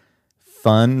our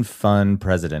fun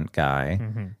president guy.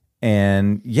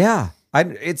 And yeah,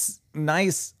 it's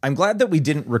nice. I'm glad that we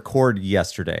didn't record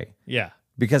yesterday Yeah.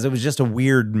 because it was just a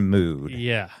weird mood.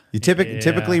 Yeah.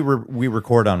 Typically we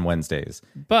record on Wednesdays.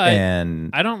 But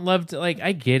and I don't love to, like,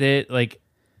 I get it. Like,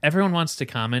 everyone wants to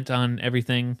comment on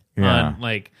everything. Yeah. On,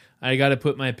 like, I got to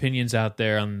put my opinions out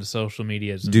there on the social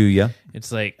medias. do you?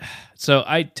 It's like, so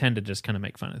I tend to just kind of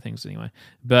make fun of things anyway.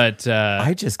 But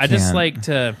I just I can't. like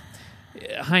to,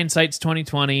 hindsight's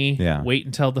 2020. Yeah. Wait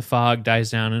until the fog dies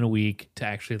down in a week to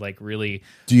actually like really.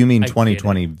 Do you mean I get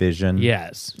 2020 vision?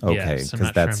 Yes. Okay, yes, I'm because not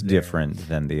sure that's I'm there. different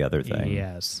than the other thing.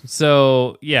 Yes.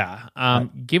 So yeah,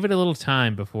 give it a little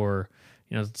time before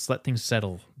just let things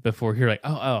settle before you're like,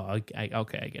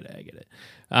 okay, I get it.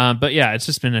 But yeah, it's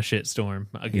just been a shit storm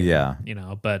again.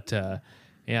 Yeah. But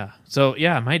yeah. So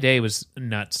yeah, my day was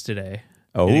nuts today.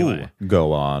 Oh, Anyway.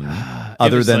 go on.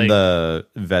 Other was than like- the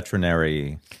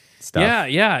veterinary stuff.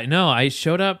 Yeah. No, I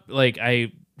showed up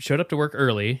to work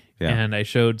early, Yeah. and I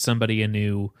showed somebody a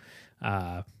new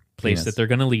place Penis. that they're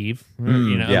gonna leave.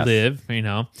 yes. Live.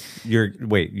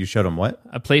 You showed him what?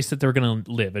 A place that they're gonna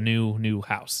live, a new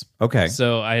house. Okay.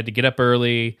 So I had to get up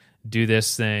early, do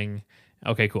this thing.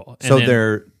 Okay, cool. And So then-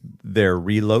 they're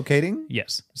relocating?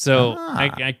 yes. So Ah.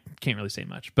 I can't really say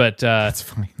much, but That's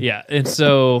fine. yeah. And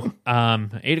so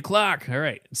 8:00. All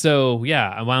right. So yeah,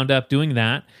 I wound up doing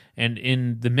that, and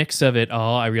in the mix of it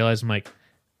all, I realized I'm like,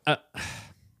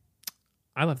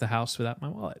 I left the house without my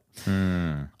wallet.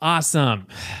 Awesome.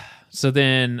 So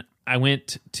then I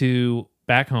went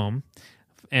back home,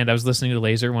 and I was listening to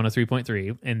Laser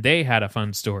 103.3, and they had a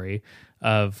fun story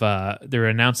of they're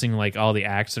announcing like all the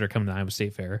acts that are coming to Iowa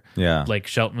State Fair. Yeah. Like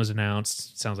Shelton was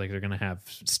announced. Sounds like they're going to have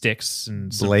Styx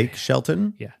and some- Blake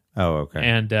Shelton? Yeah. Oh, okay.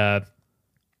 and a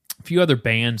few other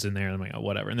bands in there. I'm like, oh,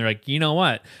 whatever. And they're like, you know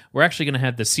what? We're actually going to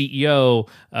have the CEO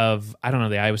of, I don't know,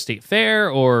 the Iowa State Fair,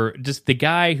 or just the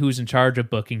guy who's in charge of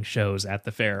booking shows at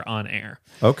the fair on air.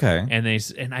 Okay.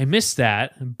 And I missed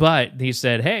that, but he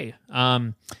said, hey,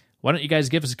 why don't you guys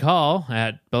give us a call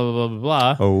at blah, blah, blah,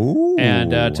 blah, blah, Oh.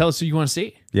 and tell us who you want to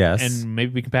see. Yes. And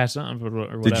maybe we can pass it on or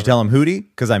whatever. Did you tell him Hootie?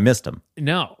 Because I missed him.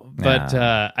 No, but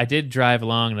I did drive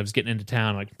along, and I was getting into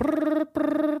town. Like,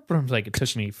 I was like, it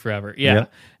took me forever. Yeah,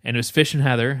 Yep. and it was Fish and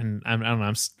Heather, and I don't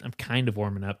know. I'm kind of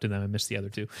warming up to them. I missed the other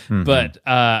two, Mm-hmm. but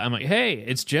I'm like, hey,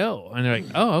 it's Joe, and they're like,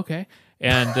 oh, okay.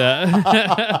 And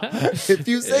If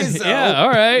you say so. yeah, all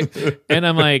right. And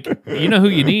I'm like, you know who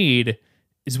you need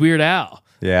is Weird Al.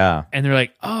 Yeah. And they're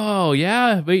like, oh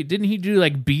yeah, wait, didn't he do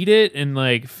like Beat It and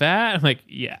like Fat? I'm like,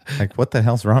 yeah, Like, what the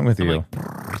hell's wrong with you?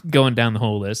 going down the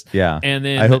whole list. Yeah. And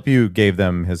then I hope you gave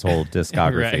them his whole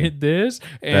discography. Right, this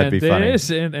That'd and be funny. this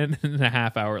and a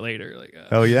half hour later, like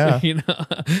Oh, yeah.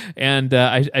 And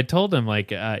I told him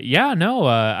like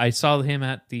I saw him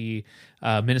at the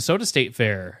Minnesota State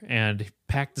Fair and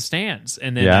packed the stands,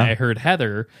 and then Yeah. I heard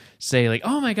Heather say like,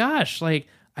 oh my gosh, like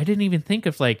I didn't even think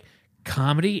of like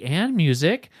comedy and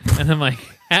music, and I'm like,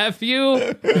 have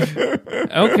you?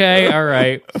 Okay, all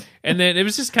right. And then it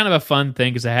was just kind of a fun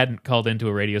thing because I hadn't called into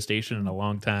a radio station in a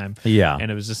long time. Yeah.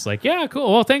 And it was just like, yeah,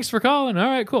 cool. Well, thanks for calling. All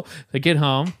right, cool. I get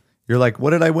home. You're like, what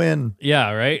did I win?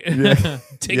 Yeah, right.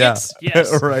 Tickets. Yeah.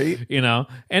 Yes. Right.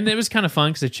 And it was kind of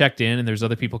fun because I checked in and there's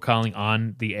other people calling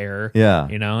on the air. Yeah.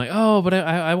 Like, oh, but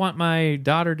I want my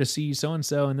daughter to see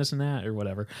so-and-so and this and that or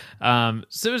whatever.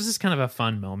 So it was just kind of a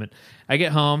fun moment. I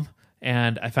get home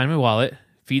and I find my wallet,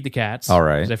 feed the cats. All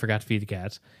right. 'cause I forgot to feed the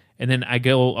cats. And then I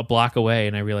go a block away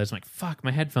and I realize I'm like, fuck,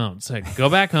 my headphones. So I go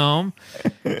back home.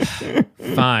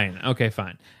 Fine. Okay,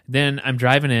 fine. Then I'm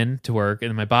driving in to work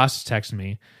and my boss is texting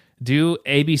me, do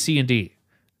A, B, C, and D.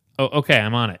 Oh, okay,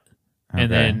 I'm on it. Okay.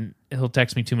 And then he'll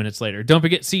text me 2 minutes later. Don't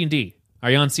forget C and D. Are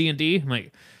you on C and D? I'm like,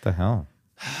 What the hell?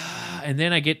 and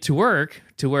then I get to work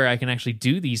to where I can actually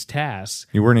do these tasks.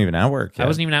 You weren't even at work yet. I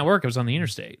wasn't even at work. I was on the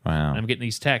interstate. Wow. And I'm getting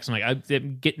these texts. I'm like,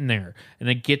 I'm getting there. And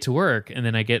I get to work, and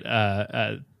then I get,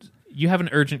 you have an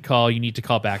urgent call. You need to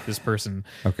call back this person.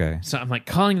 Okay. So I'm like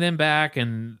calling them back,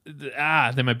 and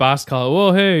then my boss called.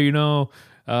 Well, hey,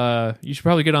 you should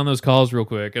probably get on those calls real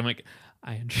quick. I'm like,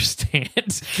 I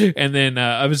understand. And then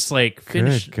I was like,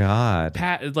 finish. Good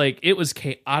God. Like it was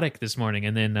chaotic this morning,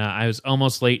 and then I was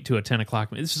almost late to a 10 o'clock.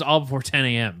 This was all before 10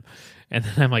 a.m. And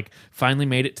then I'm like, finally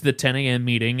made it to the 10 a.m.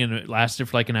 meeting, and it lasted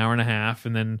for like an hour and a half.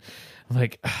 And then I'm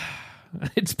like,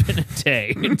 It's been a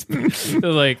day.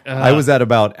 Like I was at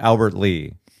about Albert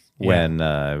Lee when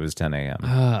it was 10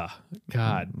 a.m.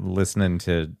 God. listening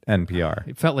to NPR.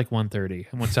 It felt like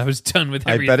 1:30 once I was done with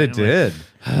I everything. bet it did.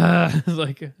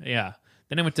 Like, yeah.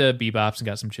 Then I went to Bebop's and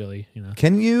got some chili, you know.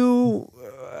 Can you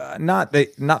not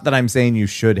that I'm saying you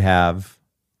should have,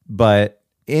 but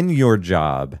in your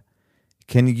job,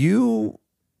 can you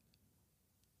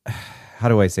how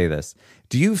do I say this?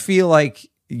 Do you feel like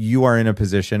you are in a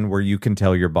position where you can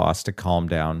tell your boss to calm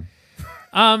down?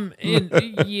 In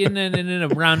a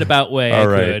roundabout way, All I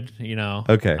right. could, you know.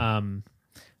 Okay.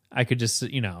 I could just,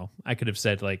 you know, I could have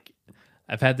said like,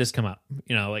 I've had this come up,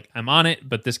 you know, like I'm on it,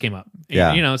 but this came up,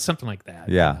 Yeah. you know, something like that.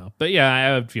 Yeah. you know? But yeah,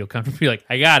 I would feel comfortable, be like,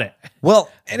 I got it. Well,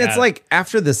 and it's Got it. like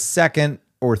after the second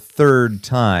or third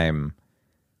time,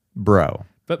 bro.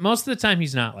 But most of the time,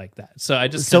 he's not like that. So I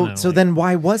just So then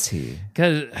why was he?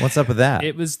 because What's up with that?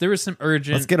 there was some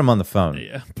urgent. Let's get him on the phone.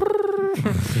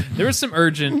 There was some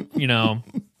urgent, you know,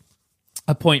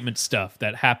 appointment stuff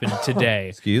that happened today.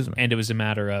 Excuse me. And it was a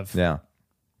matter of, Yeah.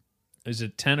 is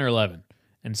it 10 or 11?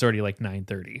 And it's already like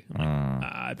 9:30. I'm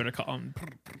like, I better call him,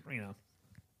 you know.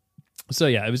 So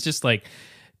yeah, it was just like,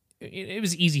 it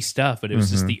was easy stuff, but it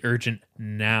was just the urgent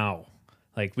now.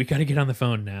 Like, we got to get on the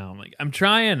phone now. I'm like, I'm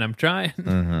trying.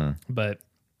 But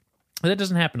that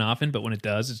doesn't happen often, but when it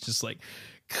does, it's just like,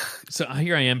 so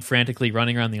here I am frantically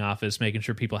running around the office, making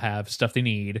sure people have stuff they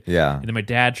need. Yeah. And then my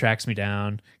dad tracks me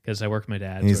down because I work with my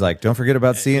dad. And he's so- like, don't forget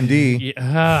about C&D.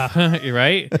 yeah, you're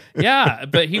right? Yeah.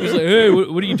 But he was like, hey,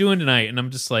 what are you doing tonight? And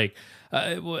I'm just like,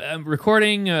 I'm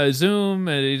recording Zoom.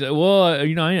 And he's like, well,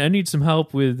 you know, I need some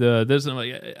help with this. And I'm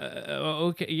like,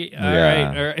 okay,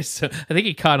 yeah, all right. So I think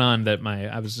he caught on that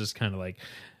I was just kind of like,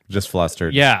 Just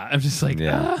flustered. yeah, I'm just like,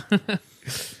 Yeah.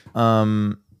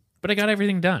 But I got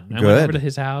everything done. I went Good. over to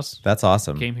his house, That's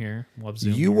awesome. came here, loved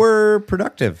Zoom. You were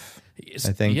productive.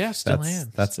 I think yeah, still that's,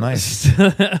 am. That's nice.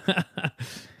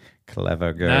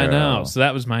 Clever girl. I know. So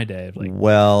that was my day. Like,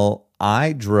 Well,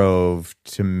 I drove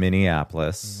to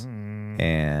Minneapolis,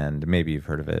 and maybe you've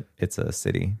heard of it. It's a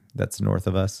city that's north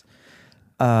of us.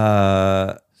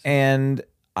 And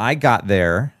I got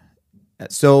there.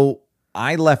 So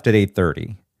I left at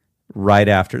 8:30 right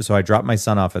after. So I dropped my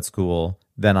son off at school.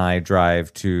 Then I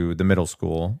drive to the middle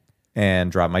school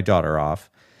and drop my daughter off.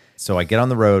 So I get on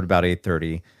the road about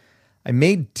 8:30. I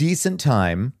made decent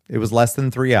time. It was less than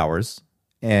 3 hours.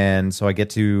 And so I get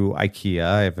to IKEA.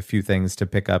 I have a few things to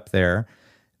pick up there.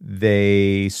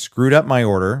 They screwed up my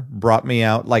order, brought me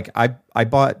out. Like I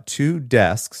bought 2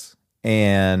 desks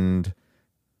and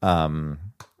a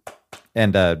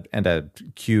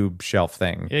cube shelf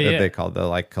thing that they call the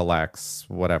like Colex,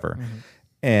 whatever.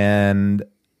 And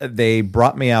they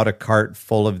brought me out a cart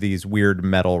full of these weird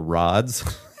metal rods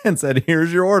and said,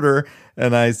 here's your order.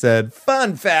 And I said,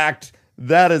 fun fact,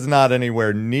 that is not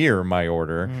anywhere near my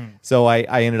order. So I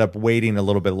ended up waiting a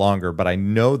little bit longer, but I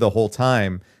know the whole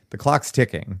time the clock's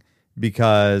ticking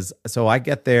because, so I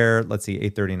get there, let's see,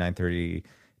 8:30, 9:30,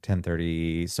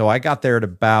 10:30. So I got there at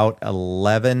about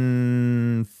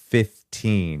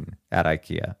 11:15 at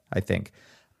IKEA, I think.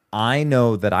 I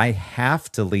know that I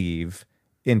have to leave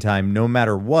in time no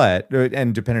matter what,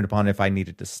 and depending upon if I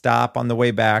needed to stop on the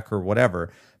way back or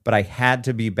whatever, but I had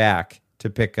to be back to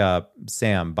pick up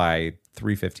Sam by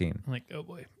 3:15. I'm like, oh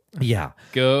boy, Yeah.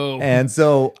 go. And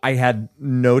so I had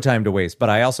no time to waste, but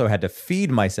I also had to feed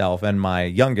myself and my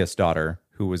youngest daughter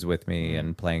who was with me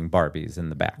and playing Barbies in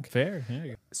the back. Fair. Yeah, you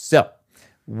go. So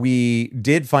we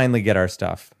did finally get our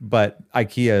stuff, but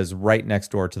IKEA is right next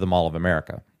door to the Mall of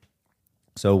America.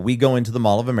 So we go into the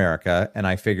Mall of America, and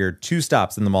I figured 2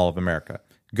 stops in the Mall of America.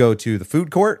 Go to the food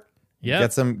court, Yep.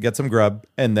 get some grub,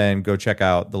 and then go check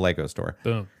out the Lego store.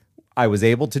 Boom. I was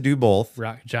able to do both,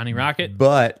 Johnny Rocket.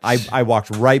 but I walked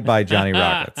right by Johnny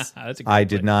Rockets. That's a good I point.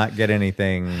 did not get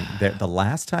anything there. The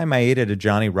last time I ate at a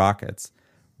Johnny Rockets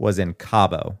was in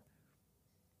Cabo,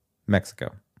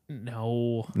 Mexico,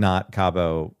 No. not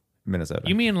Cabo, Minnesota.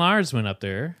 You, me, and Lars went up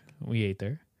there. We ate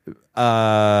there.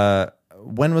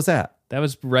 When was that? That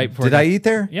was right before. Did I eat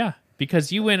there? Yeah,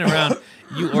 because you went around,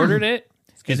 you ordered it,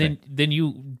 and then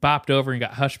you bopped over and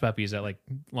got hush puppies at like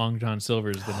Long John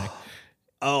Silver's the next.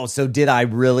 Oh, so did I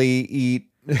really eat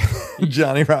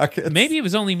Johnny Rockets? Maybe it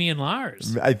was only me and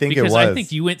Lars. I think it because I was.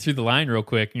 think you went through the line real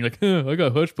quick, and you're like, oh, I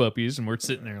got hush puppies, and we're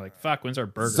sitting there like, fuck, when's our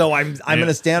burger? So I'm going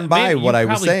to stand by Maybe what you I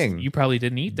was probably- saying. You probably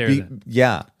didn't eat there. Then.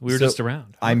 Yeah. We were So just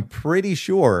around. I'm pretty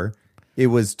sure it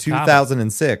was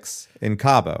 2006 in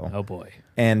Cabo. Oh boy.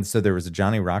 And so there was a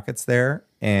Johnny Rockets there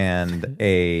and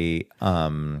a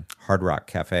Hard Rock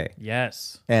Cafe.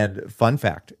 Yes. And fun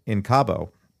fact, in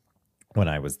Cabo, when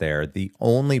I was there. The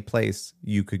only place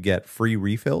you could get free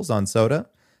refills on soda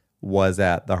was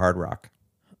at the Hard Rock.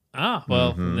 Ah,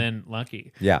 well, then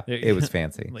lucky. Yeah, it was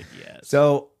fancy. Like, yes.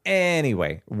 So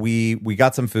anyway, we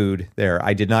got some food there.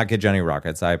 I did not get Johnny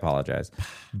Rockets. I apologize.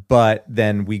 But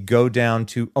then we go down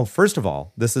to, first of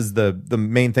all, this is the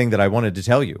main thing that I wanted to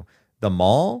tell you. The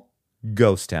mall,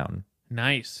 ghost town.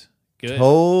 Nice. Good.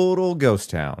 Total ghost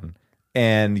town.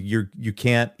 And you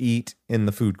can't eat in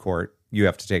the food court. You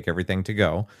have to take everything to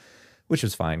go, which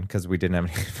was fine because we didn't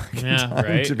have any fucking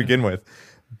time to begin with.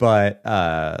 But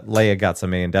Leia got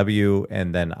some A&W,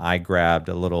 and then I grabbed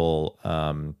a little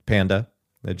panda,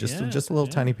 just a little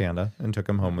tiny panda, and took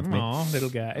him home with me. Aw, little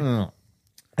guy.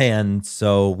 And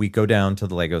so we go down to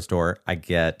the Lego store. I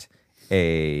get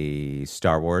a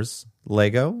Star Wars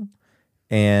Lego,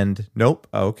 and nope.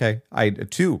 Okay,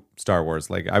 two Star Wars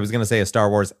Lego. I was gonna say a Star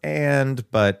Wars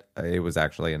but it was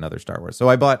actually another Star Wars. So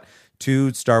I bought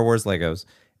 2 Star Wars Legos,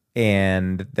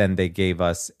 and then they gave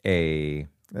us a.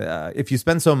 If you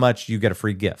spend so much, you get a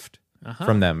free gift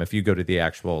from them if you go to the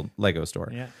actual Lego store.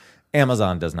 Yeah.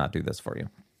 Amazon does not do this for you.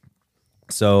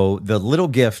 So the little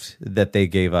gift that they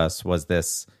gave us was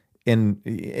this in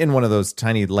one of those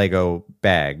tiny Lego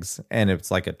bags, and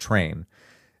it's like a train.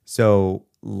 So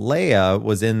Leia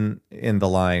was in the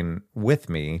line with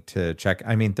me to check.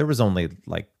 I mean, there was only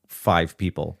like 5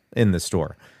 people in the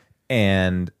store,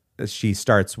 and she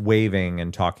starts waving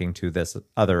and talking to this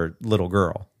other little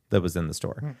girl that was in the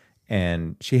store,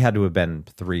 and she had to have been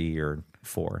 3 or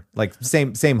 4, like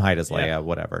same height as Leia,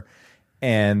 whatever.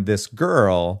 And this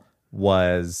girl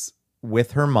was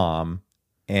with her mom,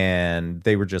 and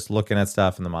they were just looking at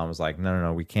stuff, and the mom was like,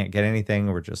 no, we can't get anything.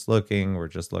 We're just looking.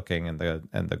 And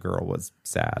the girl was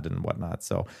sad and whatnot.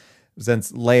 So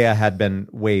since Leia had been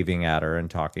waving at her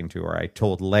and talking to her, I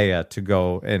told Leia to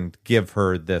go and give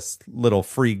her this little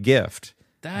free gift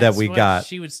that we got.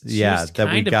 She was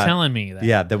telling me that.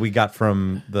 Yeah, that we got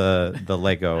from the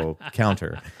Lego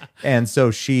counter. And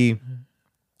so she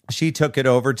took it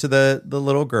over to the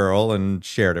little girl and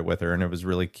shared it with her, and it was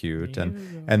really cute.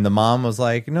 And the mom was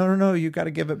like, no, you got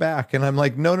to give it back. And I'm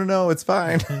like, no, it's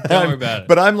fine. Don't worry about it.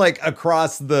 But I'm like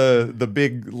across the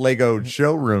big Lego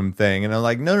showroom thing, and I'm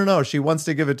like, no, she wants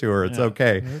to give it to her. It's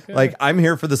okay. Like, I'm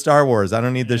here for the Star Wars. I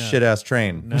don't need this shit ass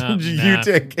train. No, you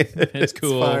take it. It's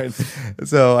cool. Fine.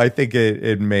 So I think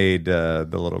it made the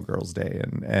little girl's day,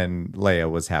 and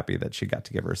Leia was happy that she got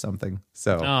to give her something.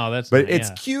 So, but it's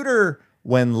cuter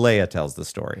when Leia tells the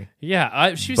story.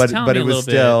 Yeah, she was telling me a little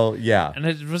bit. Yeah. And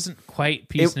it wasn't quite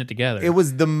piecing it together. It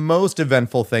was the most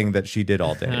eventful thing that she did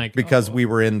all day because we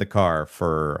were in the car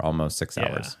for almost 6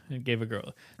 hours. It gave a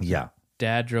girl. Yeah.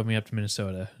 Dad drove me up to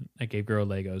Minnesota. I gave girl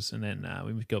Legos, and then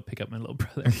we would go pick up my little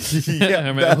brother.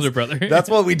 My older brother. That's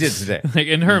what we did today. Like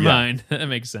in her mind, that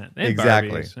makes sense. And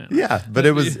exactly. Barbies. Yeah, but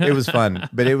it was fun.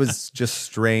 But it was just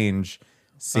strange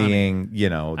seeing,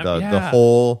 the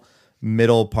whole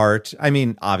middle part. I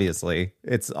mean, obviously,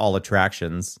 it's all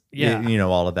attractions. Yeah.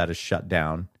 All of that is shut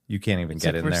down. You can't even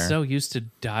get in there. We're so used to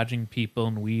dodging people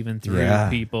and weaving through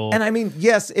people. And I mean,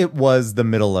 yes, it was the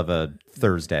middle of a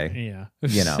Thursday.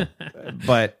 Yeah.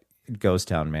 But Ghost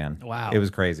Town, man. Wow. It was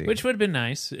crazy. Which would have been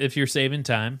nice if you're saving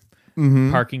time.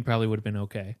 Parking probably would have been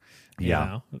okay.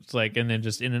 It's like, and then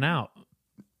just in and out.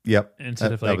 Yep.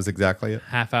 Instead of that was exactly it.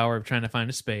 Half hour of trying to find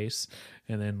a space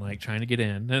and then like trying to get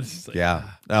in. It's like,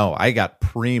 I got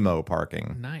primo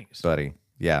parking. Nice. Buddy.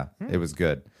 Yeah, it was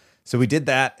good. So we did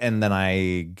that, and then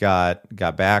I got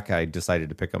back. I decided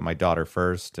to pick up my daughter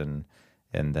first, and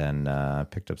then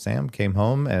picked up Sam, came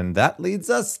home, and that leads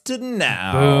us to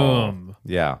now. Boom.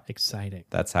 Yeah. Exciting.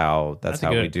 That's how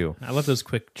we do. I love those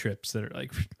quick trips that are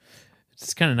like,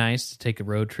 it's kind of nice to take a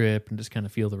road trip and just kind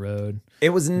of feel the road. It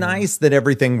was nice that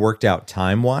everything worked out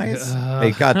time-wise.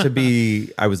 It got to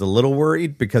be, I was a little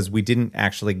worried because we didn't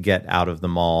actually get out of the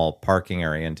mall parking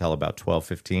area until about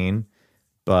 12:15.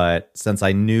 But since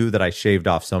I knew that I shaved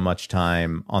off so much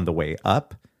time on the way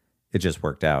up, it just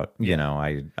worked out.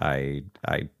 I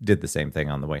did the same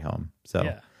thing on the way home.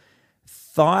 So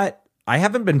thought, I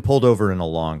haven't been pulled over in a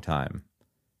long time.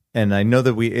 And I know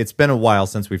that it's been a while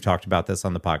since we've talked about this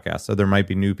on the podcast, so there might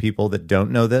be new people that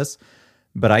don't know this,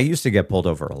 but I used to get pulled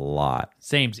over a lot.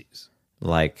 Samesies.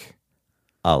 Like,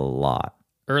 a lot.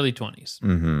 Early 20s.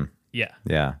 Mm-hmm. Yeah.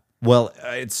 Yeah. Well,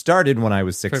 it started when I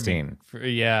was 16.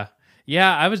 Yeah,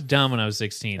 I was dumb when I was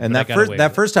 16. And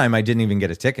that first time, I didn't even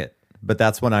get a ticket. But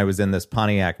that's when I was in this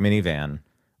Pontiac minivan,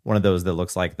 one of those that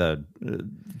looks like the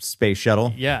space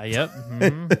shuttle. Yeah, yep.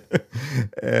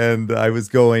 Mm-hmm. And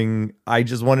I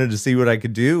just wanted to see what I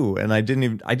could do. And I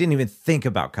didn't even think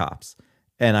about cops.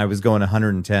 And I was going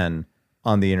 110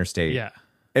 on the interstate. Yeah.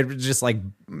 It was just like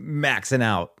maxing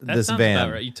out That this sounds van.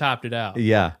 about right. You topped it out.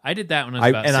 Yeah. I did that when I was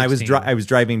about 16. I was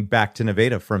driving back to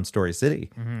Nevada from Story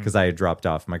City because I had dropped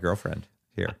off my girlfriend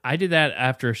here. I did that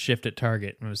after a shift at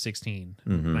Target when I was 16.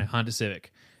 My Honda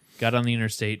Civic. Got on the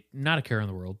interstate, not a care in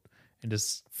the world, and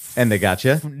just And they got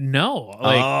you? no.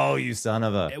 Like, Oh, you son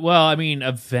of a. well, I mean,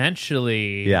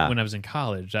 eventually, Yeah. when I was in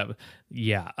college,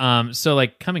 yeah. So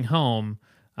like coming home,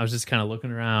 I was just kind of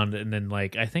looking around, and then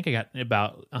like I think I got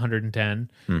about 110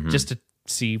 just to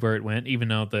see where it went, even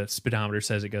though the speedometer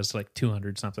says it goes to like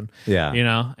 200 something. Yeah. You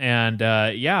know, and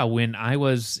yeah, when I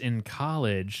was in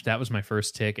college, that was my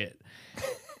first ticket.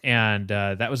 And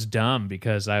that was dumb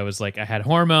because I was like, I had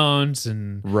hormones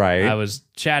and Right. I was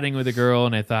chatting with a girl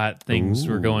and I thought things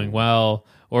were going well.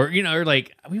 Or, you know, or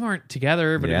like we weren't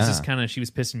together, but it was Yeah. just kind of, she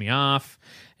was pissing me off.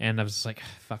 And I was just like,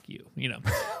 fuck you, you know.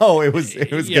 Oh, it was Yeah.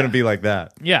 going to be like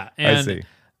that. Yeah. I And see.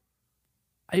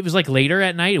 it was like later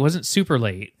at night. It wasn't super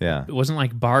late. Yeah. It wasn't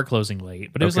like bar closing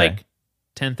late, but it was Okay. like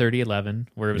 10:30, 11,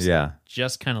 where it was Yeah.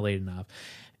 just kind of late enough.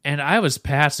 And I was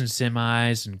passing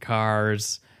semis and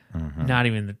cars, not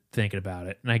even thinking about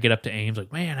it. And I get up to Ames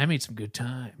like, man, I made some good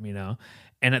time, you know?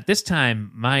 And at this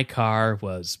time, my car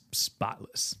was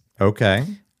spotless. Okay.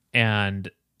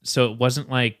 And so it wasn't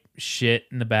like shit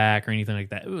in the back or anything like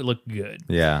that. It looked good.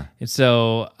 Yeah. And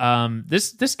so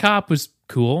this cop was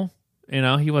cool. You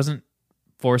know, he wasn't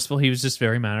forceful. He was just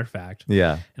very matter of fact.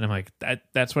 Yeah. And I'm like,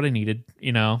 that's what I needed,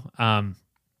 you know? And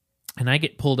I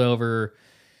get pulled over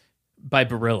by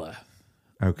Barilla.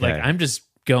 Okay. Like I'm just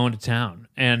going to town.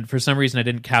 And for some reason I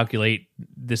didn't calculate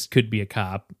this could be a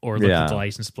cop or look Yeah. at the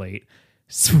license plate.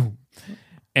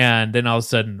 And then all of a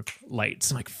sudden lights.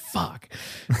 I'm like, fuck.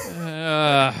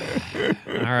 All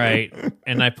right.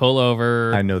 And I pull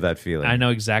over. I know that feeling. I know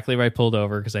exactly where I pulled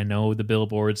over because I know the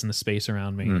billboards and the space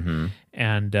around me. Mm-hmm.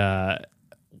 And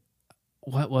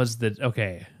what was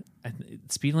the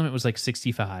speed limit was like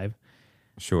 65.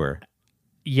 Sure.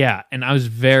 Yeah, and I was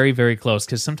very, very close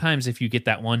because sometimes if you get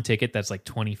that one ticket that's like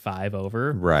 25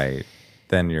 over, Right.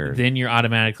 Then you're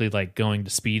automatically like going to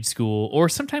speed school or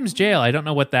sometimes jail. I don't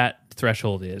know what that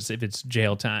threshold is if it's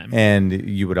jail time. and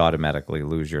you would automatically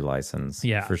lose your license.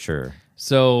 Yeah. For sure.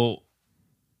 So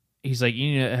he's like,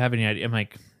 you have any idea? I'm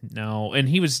like, no. And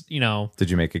he was, you know, Did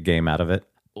you make a game out of it?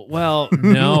 well,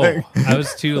 no. I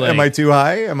was too like, Am I too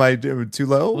high? Am I too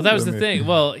low? well, that was I the mean- thing.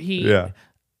 Well, Yeah.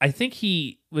 I think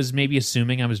he was maybe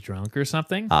assuming I was drunk or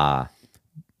something. Ah.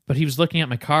 But he was looking at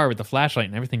my car with the flashlight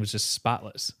and everything was just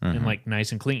spotless and like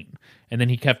nice and clean. And then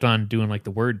he kept on doing like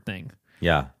the word thing.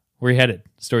 Yeah. Where you headed?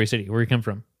 Story City. Where you come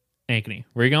from? Ankeny.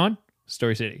 Where you going?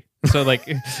 Story City. So like,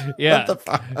 yeah, What the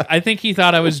fuck? I think he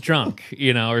thought I was drunk,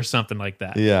 you know, or something like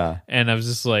that. Yeah. And I was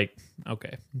just like,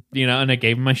 okay, you know, and I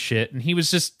gave him my shit and he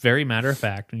was just very matter of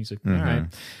fact. And he's like, all right,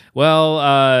 well,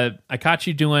 I caught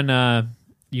you doing,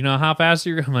 you know how fast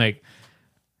you're? I'm like,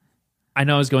 I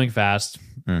know I was going fast.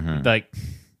 Like,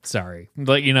 sorry.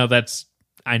 Like, you know,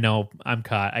 I know I'm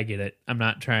caught. I get it. I'm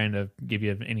not trying to give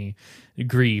you any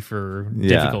grief or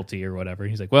difficulty or whatever.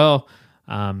 He's like, well,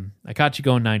 I caught you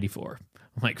going 94.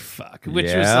 I'm like, fuck. Which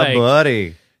was like,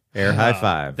 buddy. Air high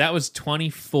five. that was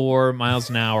 24 miles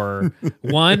an hour.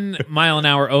 1 mile an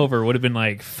hour over would have been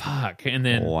like, fuck. And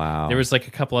then Wow. there was like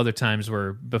a couple other times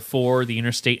where before the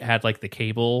interstate had like the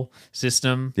cable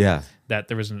system, Yeah. that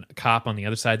there was a cop on the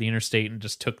other side of the interstate and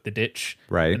just took the ditch.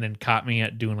 Right. And then caught me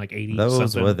at doing like 80 Those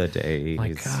something. were the days. I'm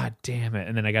like, God damn it.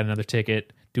 And then I got another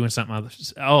ticket doing something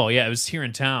else. Oh, yeah, it was here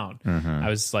in town. I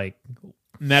was like,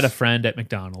 met a friend at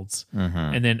McDonald's.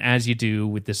 And then as you do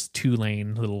with this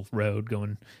 2-lane little road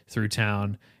going through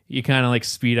town, you kind of like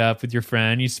speed up with your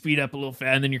friend. You speed up a little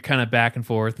fast and then you're kind of back and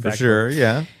forth. For sure.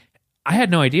 Yeah. I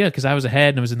had no idea because I was ahead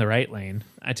and I was in the right lane.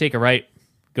 I take a right,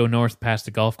 go north past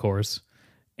the golf course.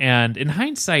 And in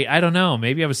hindsight, I don't know.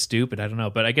 Maybe I was stupid. I don't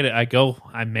know. But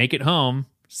I make it home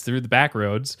through the back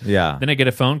roads. Yeah. Then I get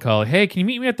a phone call. Hey, can you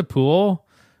meet me at the pool?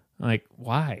 I'm like,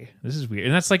 why? This is weird.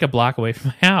 And that's like a block away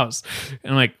from my house.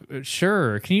 And I'm like,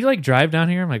 sure. Can you like drive down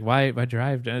here? I'm like, why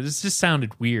drive down? This just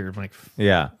sounded weird. I'm like,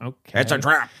 Yeah. okay. It's a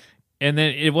trap. And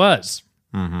then it was.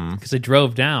 Because I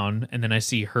drove down and then I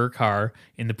see her car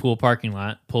in the pool parking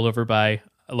lot pulled over by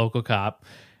a local cop.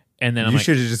 And then I'm You like,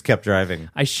 should have just kept driving.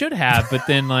 I should have, but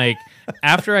then like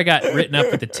after I got written up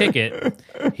with the ticket,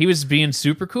 he was being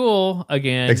super cool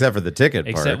again. Except for the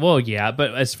ticket part. Well, yeah,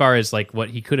 but as far as like what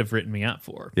he could have written me up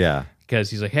for. Yeah. Because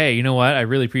he's like, hey, you know what? I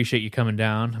really appreciate you coming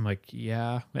down. I'm like,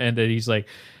 yeah. And then he's like,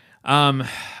 I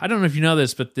don't know if you know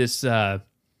this, but this the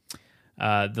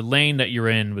lane that you're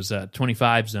in was a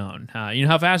 25 zone. You know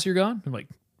how fast you're going? I'm like,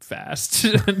 fast.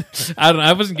 I don't know.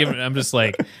 I wasn't giving it. I'm just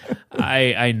like,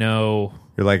 I know.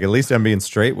 You're like, at least I'm being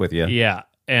straight with you. Yeah.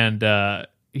 And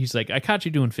he's like, I caught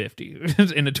you doing 50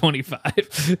 in a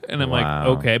 25. And I'm like, Wow.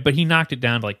 okay. But he knocked it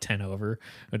down to like 10 over,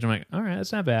 which I'm like, all right,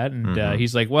 that's not bad. And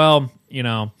he's like, well,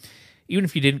 even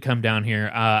if you didn't come down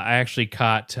here, I actually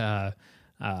caught a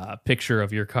picture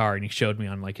of your car, and he showed me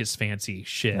on like his fancy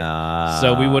shit.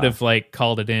 So we would have like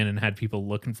called it in and had people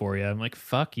looking for you. I'm like,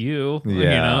 fuck you,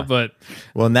 Yeah. But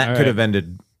Well, and that All could right. have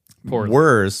ended Poorly.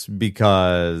 worse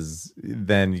because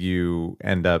then you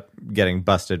end up getting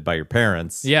busted by your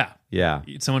parents. yeah, Yeah.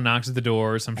 someone knocks at the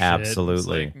door or some shit.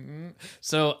 Absolutely. It's like,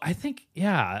 so I think, you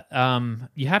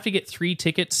have to get 3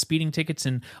 tickets, speeding tickets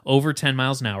in over 10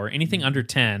 miles an hour. Anything under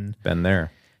 10, Been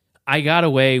there. I got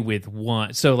away with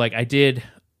 1. So like I did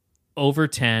over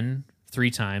 10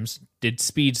 3 times, did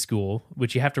speed school,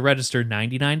 which you have to register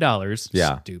 $99.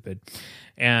 Yeah. Stupid.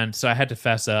 And so I had to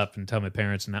fess up and tell my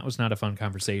parents, and that was not a fun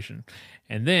conversation.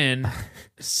 And then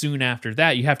soon after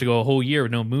that, you have to go a whole year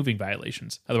with no moving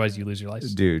violations. Otherwise, you lose your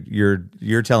license. Dude,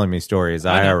 you're telling me stories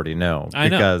I know. already know I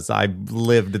know. because I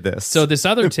lived this. So this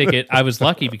other ticket, I was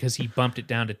lucky because he bumped it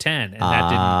down to 10, and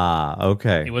that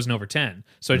okay. it wasn't over 10.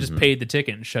 So I just paid the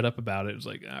ticket and shut up about it. It was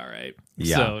like, all right.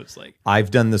 Yeah. So it's like, I've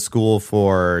done the school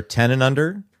for 10 and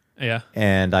under, yeah.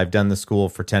 and I've done the school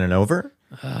for 10 and over.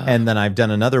 And then I've done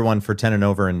another one for 10 and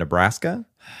over in Nebraska.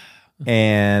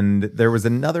 And there was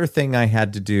another thing I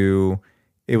had to do.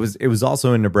 It was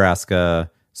also in Nebraska.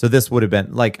 So this would have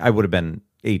been like I would have been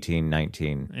 18,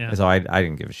 19. Yeah. So I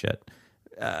didn't give a shit.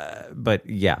 But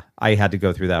yeah, I had to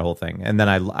go through that whole thing. And then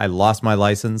I lost my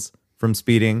license from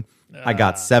speeding. I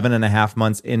got 7.5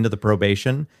 months into the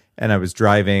probation, and I was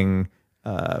driving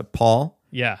Paul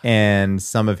Yeah. and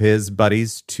some of his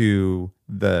buddies to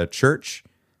the church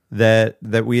that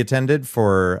we attended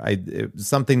for it was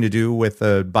something to do with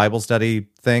a Bible study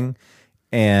thing,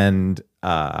 and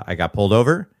I got pulled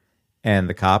over, and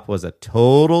the cop was a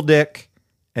total dick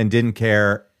and didn't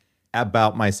care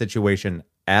about my situation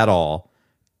at all,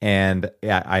 and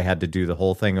I had to do the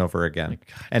whole thing over again,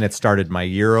 and it started my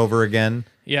year over again,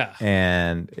 Yeah.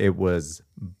 and it was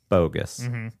bogus.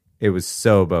 It was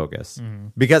so bogus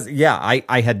because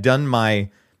I had done my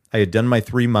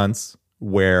 3 months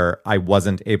where I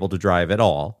wasn't able to drive at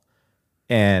all,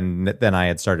 and then I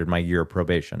had started my year of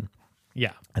probation,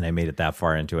 Yeah. and I made it that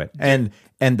far into it. And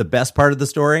the best part of the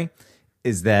story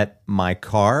is that my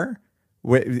car,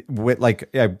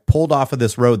 like I pulled off of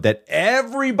this road that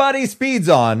everybody speeds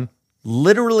on,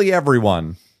 literally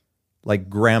everyone, like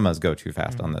grandmas go too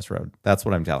fast on this road. That's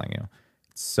what I'm telling you.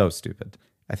 It's so stupid.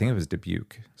 I think it was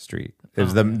Dubuque Street. It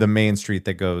was the main street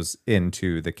that goes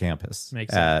into the campus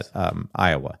Makes at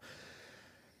Iowa.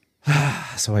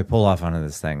 So I pull off onto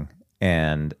this thing,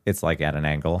 and it's like at an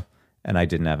angle, and I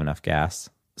didn't have enough gas.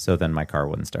 So then my car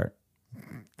wouldn't start.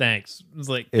 Thanks. It was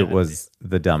like, It was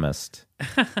the dumbest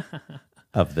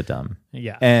of the dumb.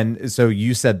 yeah. And so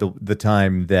you said the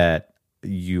time that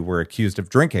you were accused of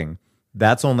drinking,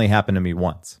 that's only happened to me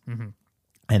once.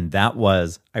 And that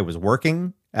was, I was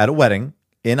working at a wedding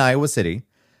in Iowa City.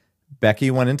 Becky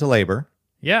went into labor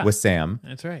Yeah. with Sam.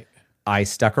 That's right. I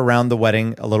stuck around the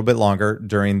wedding a little bit longer.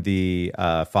 During the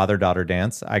father-daughter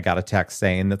dance, I got a text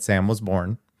saying that Sam was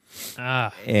born.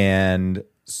 Ah. And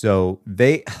so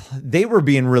they were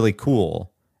being really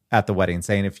cool at the wedding,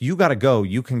 saying, if you got to go,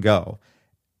 you can go.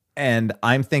 And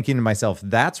I'm thinking to myself,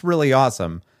 that's really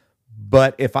awesome.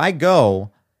 But if I go,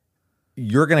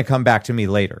 you're going to come back to me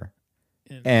later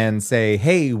and say,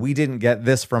 hey, we didn't get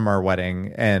this from our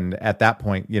wedding. And at that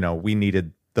point, we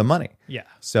needed the money. Yeah.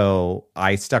 So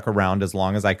I stuck around as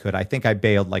long as I could. I think I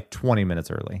bailed like 20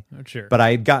 minutes early. Oh, sure. But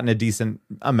I had gotten a decent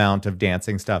amount of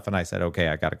dancing stuff, and I said, okay,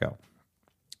 I got to go.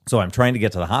 So I'm trying to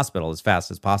get to the hospital as fast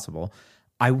as possible.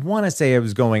 I want to say I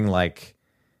was going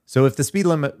so if the speed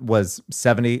limit was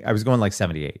 70, I was going like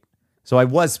 78. So I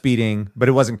was speeding, but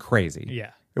it wasn't crazy.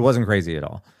 Yeah. It wasn't crazy at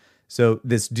all. So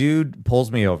this dude pulls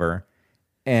me over,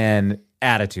 and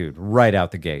attitude right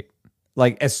out the gate.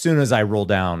 Like as soon as I roll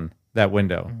down that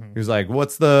window, he was like,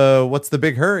 what's the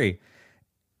big hurry?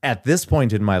 At this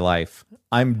point in my life,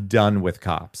 I'm done with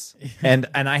cops. And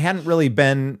I hadn't really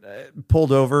been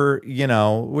pulled over,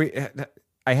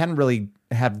 I hadn't really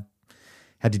had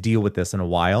to deal with this in a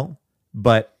while,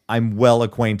 but I'm well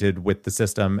acquainted with the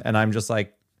system, and I'm just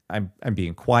like, I'm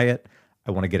being quiet.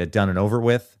 I want to get it done and over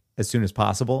with as soon as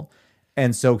possible.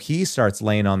 And so he starts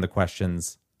laying on the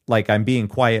questions like I'm being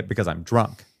quiet because I'm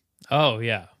drunk. Oh,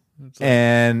 yeah. It's like,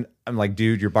 And I'm like,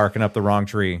 dude, you're barking up the wrong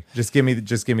tree. Just give me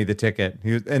the ticket.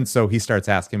 And so he starts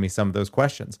asking me some of those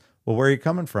questions. Well, where are you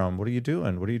coming from? What are you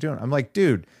doing? What are you doing? I'm like,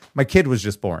 dude, my kid was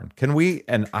just born. Can we?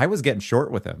 And I was getting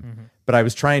short with him, but I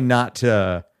was trying not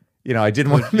to, I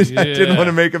didn't want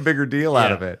to make a bigger deal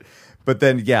out of it. But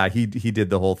then, yeah, he did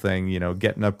the whole thing,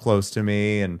 getting up close to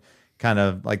me and kind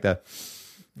of like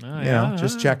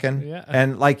just checking. Yeah.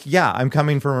 And like, yeah, I'm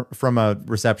coming from a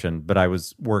reception, but I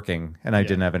was working and I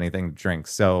didn't have anything to drink.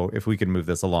 So if we could move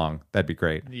this along, that'd be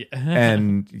great. Yeah.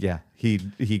 And yeah, he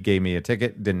gave me a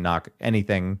ticket, didn't knock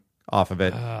anything off of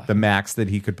it, the max that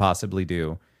he could possibly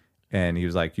do. And he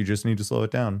was like, you just need to slow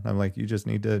it down. I'm like, you just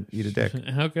need to eat a dick.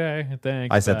 Okay,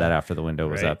 thanks. I said that after the window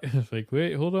was up. It's like,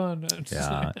 wait, hold on.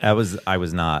 Yeah, I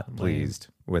was not pleased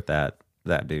with that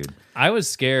dude. I was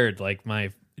scared, like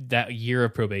that year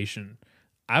of probation.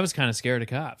 I was kind of scared of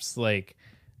cops. Like,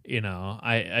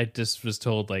 I just was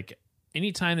told, like,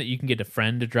 anytime that you can get a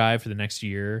friend to drive for the next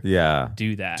year,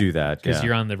 do that. Because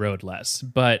you're on the road less.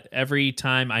 But every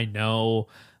time I know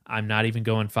I'm not even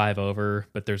going 5 over,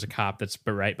 but there's a cop that's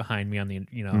right behind me on the,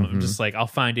 I'm just like, I'll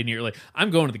find in here, like, I'm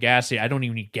going to the gas station. I don't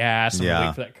even need gas. I'm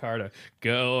waiting for that car to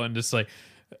go. And just like,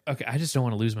 okay, I just don't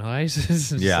want to lose my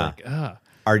license. It's like,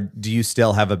 do you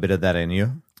still have a bit of that in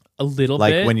you? A little bit.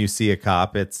 Like when you see a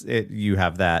cop, you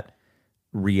have that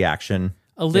reaction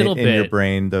a little bit in your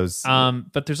brain. Those,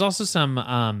 but there's also some,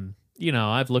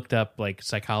 I've looked up like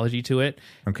psychology to it.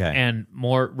 Okay. And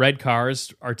more red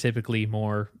cars are typically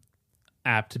more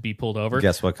apt to be pulled over.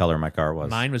 Guess what color my car was?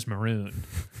 Mine was maroon.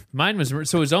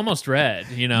 So it was almost red,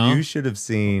 You should have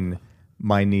seen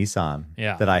my Nissan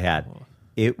that I had.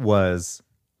 It was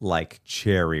like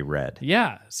cherry red.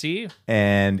 Yeah, see?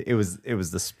 And it was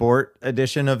the sport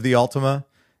edition of the Altima.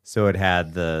 So it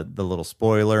had the little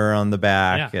spoiler on the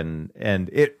back and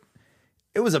it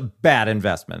was a bad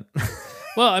investment.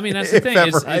 Well, I mean, that's the thing.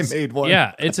 If ever I made one.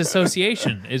 Yeah, it's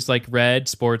association. It's like red,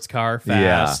 sports car,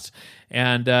 fast. Yeah.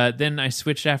 And then I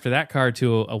switched after that car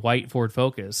to a white Ford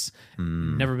Focus.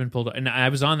 Never been pulled over. And I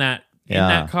was on that in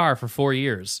that car for 4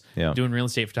 years doing real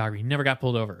estate photography. Never got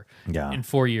pulled over in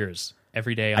 4 years,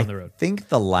 every day on the road. I think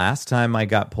the last time I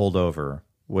got pulled over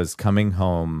was coming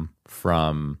home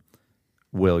from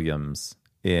Williams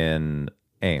in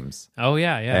Ames. Oh,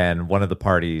 yeah. And one of the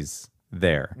parties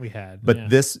there we had. But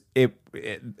this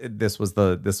was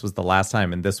the last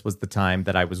time, and this was the time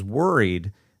that I was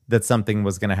worried that something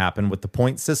was going to happen with the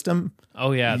point system.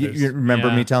 Oh, yeah. You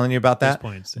remember me telling you about that?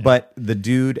 Points, But the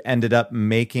dude ended up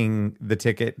making the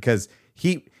ticket because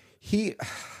he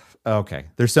okay,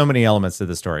 there's so many elements to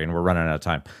the story and we're running out of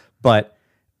time. But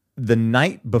the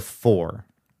night before,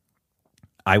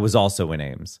 I was also in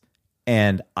Ames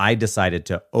and I decided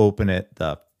to open it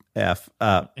the F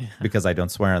up because I don't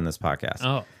swear on this podcast.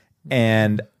 Oh.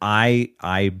 And I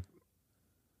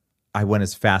went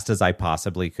as fast as I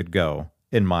possibly could go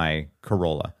in my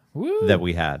Corolla that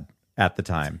we had at the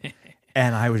time.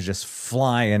 And I was just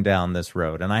flying down this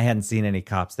road and I hadn't seen any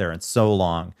cops there in so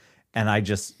long. And I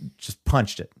just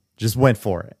punched it, just went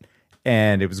for it.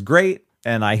 And it was great.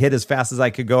 And I hit as fast as I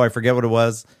could go. I forget what it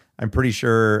was. I'm pretty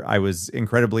sure I was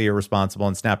incredibly irresponsible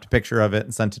and snapped a picture of it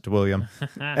and sent it to William.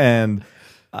 And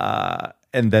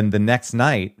then the next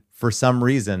night, for some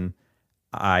reason,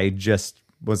 I just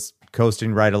was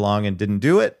coasting right along and didn't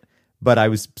do it. But I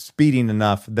was speeding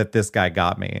enough that this guy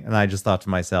got me. And I just thought to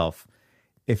myself,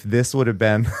 if this would have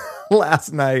been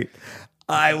last night,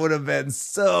 I would have been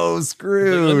so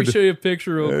screwed. Let me show you a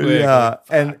picture real quick. Yeah.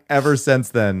 And ever since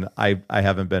then, I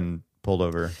haven't been pulled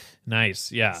over.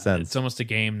 Nice. Yeah. Since. It's almost a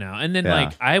game now. And then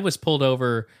like I was pulled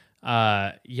over.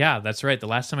 That's right. The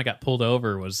last time I got pulled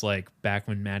over was like back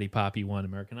when Maddie Poppy won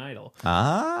American Idol.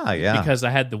 Ah, yeah. Because I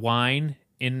had the wine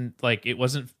in, like, it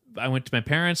wasn't, I went to my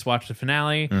parents, watched the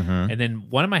finale, and then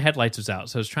one of my headlights was out.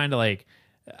 So I was trying to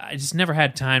I just never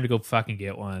had time to go fucking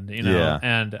get one, Yeah.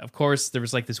 And of course there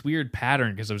was like this weird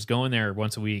pattern because I was going there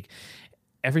once a week.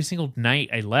 Every single night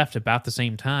I left about the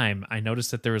same time, I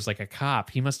noticed that there was like a cop.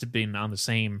 He must have been on the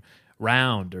same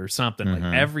round or something,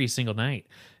 like every single night.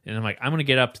 And I'm like, I'm going to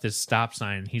get up to this stop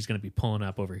sign and he's going to be pulling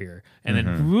up over here. And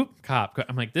then whoop, cop.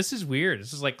 I'm like, this is weird.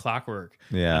 This is like clockwork.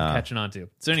 Yeah. I'm catching on to.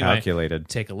 So anyway, calculated.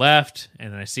 Take a left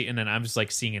and then I'm just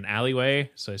like seeing an alleyway.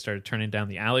 So I started turning down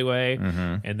the alleyway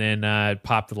and then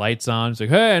popped the lights on. It's like,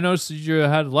 hey, I noticed you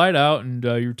had the light out and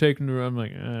you're taking the, I'm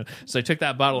like, So I took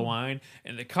that bottle of wine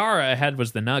and the car I had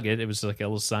was the Nugget. It was like a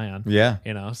little Scion. Yeah.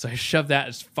 So I shoved that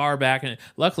as far back. And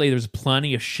luckily there was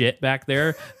plenty of shit back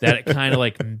there that it kind of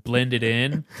like blended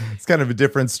in. It's kind of a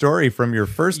different story from your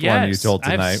first one you told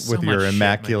tonight with your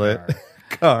immaculate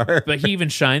car. But he even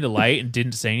shined the light and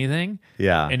didn't say anything.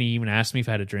 Yeah. And he even asked me if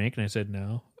I had a drink, and I said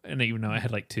no. And even though I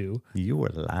had like 2. You were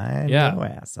lying Yeah. your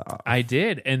ass off. I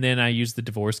did. And then I used the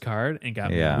divorce card and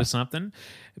got Yeah. moved with something.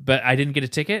 But I didn't get a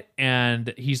ticket.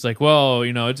 And he's like, well,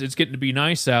 it's getting to be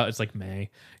nice out. It's like May,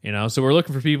 so we're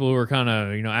looking for people who are kind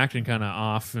of, acting kind of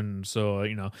off. And so,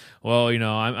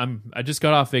 I just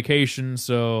got off vacation.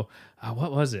 So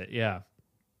what was it? Yeah.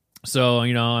 So,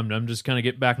 I'm just kind of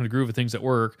getting back in the groove of things at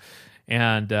work.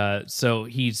 And so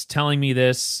he's telling me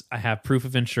this. I have proof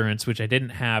of insurance, which I didn't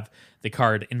have the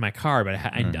card in my car, but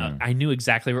I knew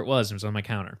exactly where it was. It was on my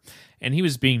counter. And he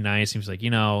was being nice. He was like,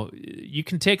 you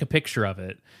can take a picture of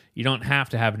it. You don't have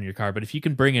to have it in your car, but if you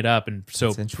can bring it up and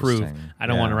so That's prove, interesting. I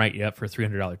don't Yeah. want to write you up for a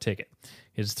 $300 ticket.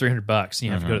 It's $300, and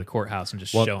you have to go to the courthouse and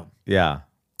just show him. Yeah.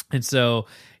 And so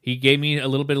he gave me a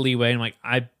little bit of leeway. And I'm like,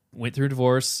 I went through a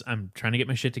divorce. I'm trying to get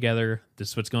my shit together. This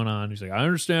is what's going on. He's like, I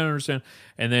understand.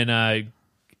 And then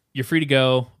you're free to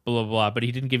go, blah, blah, blah. But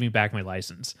he didn't give me back my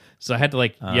license. So I had to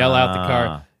yell out the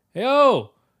car, hey,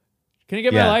 oh, can I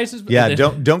get my license? Yeah, And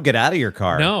then- don't get out of your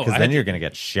car. No, because I then had you're going to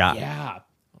get shot. Yeah.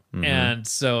 And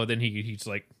so then he's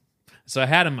like, so I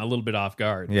had him a little bit off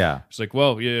guard. Yeah. He's like,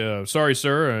 well, yeah, sorry,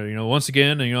 sir. Once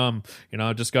again,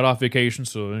 I just got off vacation.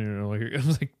 So, I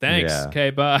was like, thanks. Yeah. Okay,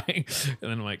 bye. And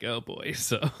then I'm like, oh boy.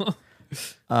 So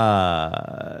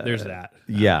there's that.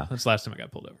 Yeah. That's the last time I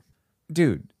got pulled over.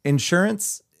 Dude,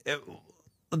 insurance,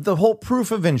 the whole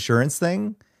proof of insurance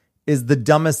thing is the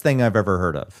dumbest thing I've ever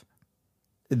heard of.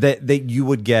 That you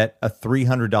would get a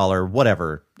 $300,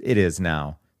 whatever it is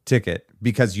now, ticket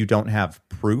because you don't have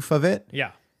proof of it.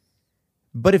 Yeah.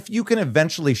 But if you can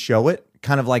eventually show it,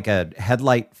 kind of like a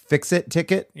headlight fix-it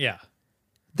ticket, Yeah.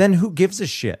 then who gives a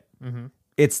shit?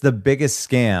 It's the biggest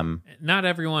scam. Not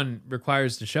everyone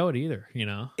requires to show it either,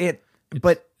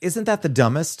 But isn't that the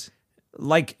dumbest?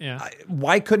 Yeah.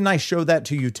 Why couldn't I show that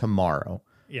to you tomorrow?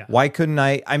 Yeah. Why couldn't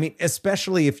I? I mean,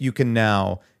 especially if you can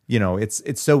now,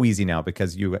 it's so easy now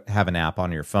because you have an app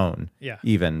on your phone. Yeah.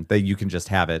 Even that you can just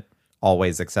have it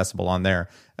always accessible on there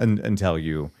until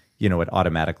it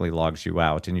automatically logs you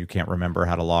out and you can't remember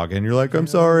how to log in. You're like, I'm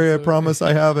sorry, I promise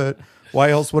I have it.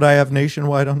 Why else would I have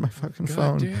Nationwide on my fucking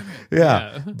phone? damn it.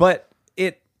 Yeah. Yeah. But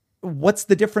what's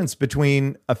the difference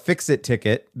between a fix-it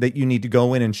ticket that you need to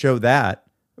go in and show that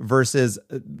versus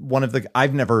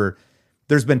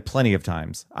there's been plenty of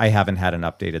times I haven't had an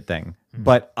updated thing,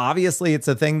 but obviously it's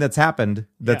a thing that's happened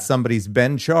that Yeah. somebody's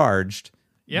been charged.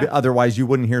 Yeah. Otherwise you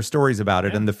wouldn't hear stories about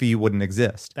it Yeah. and the fee wouldn't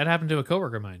exist. That happened to a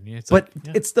coworker of mine. It's But like,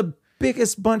 yeah. it's the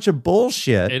biggest bunch of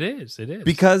bullshit. It is.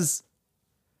 Because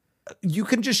you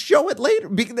can just show it later.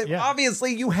 Because Yeah.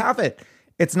 obviously you have it.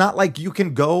 It's not like you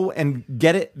can go and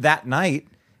get it that night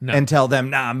No. and tell them,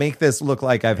 nah, make this look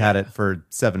like I've had it for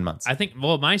 7 months. I think,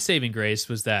 my saving grace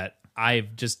was that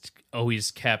I've just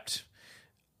always kept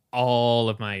all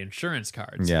of my insurance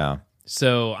cards. Yeah.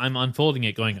 So I'm unfolding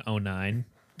it going 09,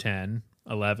 10,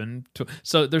 11.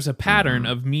 So there's a pattern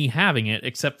of me having it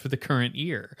except for the current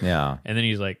year. Yeah. And then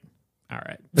he's like, all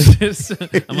right.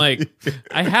 I'm like,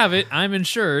 I have it. I'm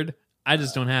insured. I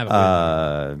just don't have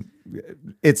it.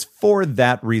 It's for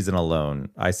that reason alone,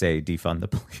 I say defund the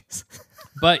police.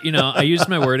 But, I used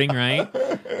my wording right.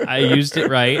 I used it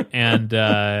right. And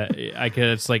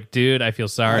it's like, dude, I feel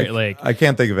sorry. I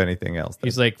can't think of anything else that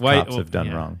he's like, why cops have done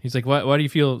yeah. wrong. He's like, why do you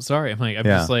feel sorry? I'm like, I'm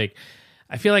Yeah. just like,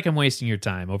 I feel like I'm wasting your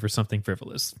time over something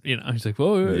frivolous. He's like,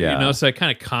 whoa, Yeah. so I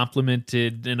kind of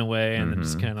complimented in a way and then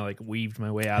just kind of weaved my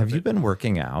way out Have of you it. been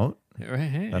working out? Right,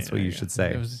 hey, That's what you should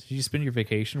say. You spend your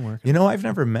vacation working. I've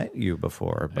never met you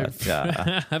before, but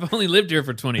I've only lived here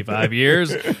for 25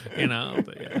 years,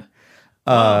 but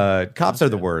yeah. cops are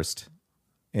the worst,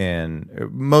 and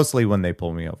mostly when they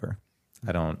pull me over.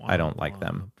 I don't like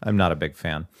them. I'm not a big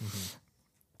fan.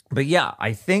 But yeah,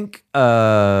 I think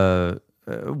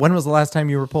when was the last time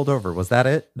you were pulled over? Was that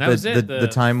it? That was it. The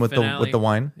time with finale. the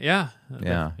wine. Yeah.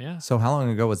 Yeah. Yeah. So how long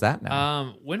ago was that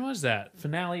now? When was that?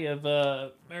 Finale of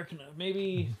American,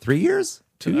 maybe 3 years?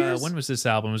 2 years? when was this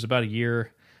album? It was about a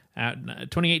year at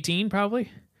 2018 probably.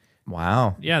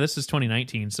 Wow. Yeah, this is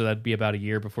 2019, so that'd be about a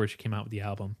year before she came out with the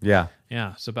album. Yeah.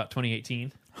 Yeah, so about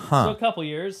 2018. Huh. So a couple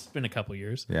years. It's been a couple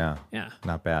years. Yeah. Yeah.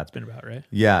 Not bad. Been about right.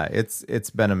 Yeah, it's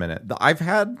been a minute. I've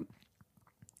had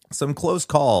some close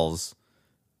calls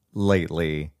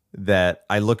lately that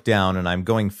I look down and I'm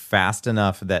going fast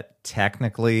enough that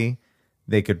technically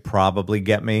they could probably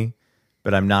get me,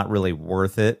 but I'm not really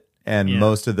worth it. And Yeah.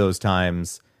 most of those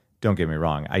times, don't get me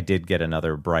wrong, I did get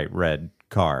another bright red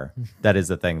car. That is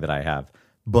the thing that I have.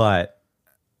 But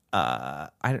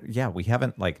we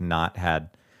haven't not had.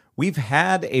 We've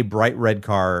had a bright red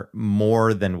car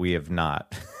more than we have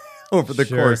not over the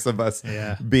Sure. course of us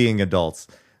Yeah. being adults.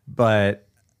 But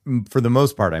for the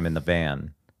most part, I'm in the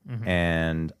van.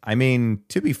 And I mean,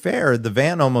 to be fair, the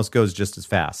van almost goes just as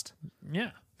fast.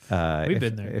 Yeah. We've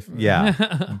been there.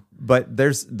 But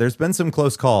there's been some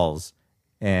close calls,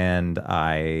 and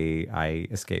I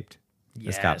escaped.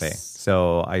 Escape.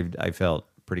 So I felt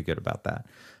pretty good about that.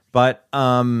 But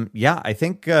I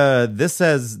think this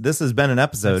has been an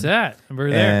episode. That's it. We're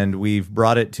there. And we've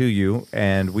brought it to you,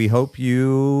 and we hope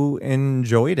you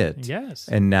enjoyed it. Yes.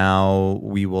 And now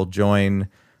we will join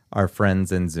our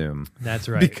friends in Zoom. That's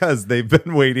right. Because they've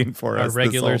been waiting for Our us.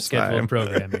 regular this whole time. scheduled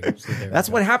programming. So That's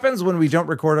what happens when we don't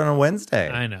record on a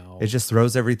Wednesday. I know. It just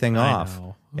throws everything off.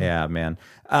 know. Yeah, man.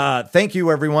 Thank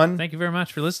you, everyone, Thank you very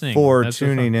much for listening. for That's so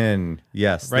tuning fun. in.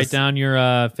 Yes. Write down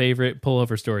your favorite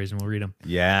pullover stories and we'll read them.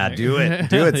 Yeah, do it.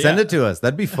 Do it. Send Yeah. it to us.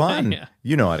 That'd be fun. Yeah.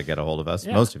 You know how to get a hold of us.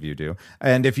 Yeah. Most of you do.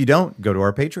 And if you don't, go to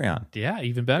our Patreon. Yeah,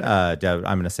 even better. I'm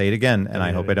going to say it again, and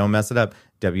I hope I don't mess it up.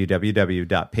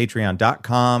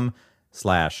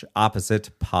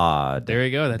 www.patreon.com/oppositepod. There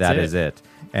you go. That's That it. is it.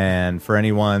 And for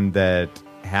anyone that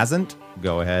hasn't,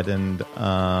 go ahead and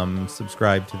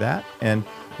subscribe to that, and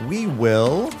we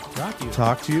will Rock you.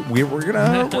 talk to you. We're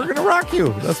gonna rock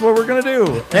you. That's what we're gonna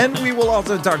do, and we will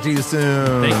also talk to you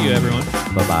soon. Thank you, everyone.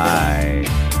 Bye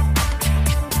bye.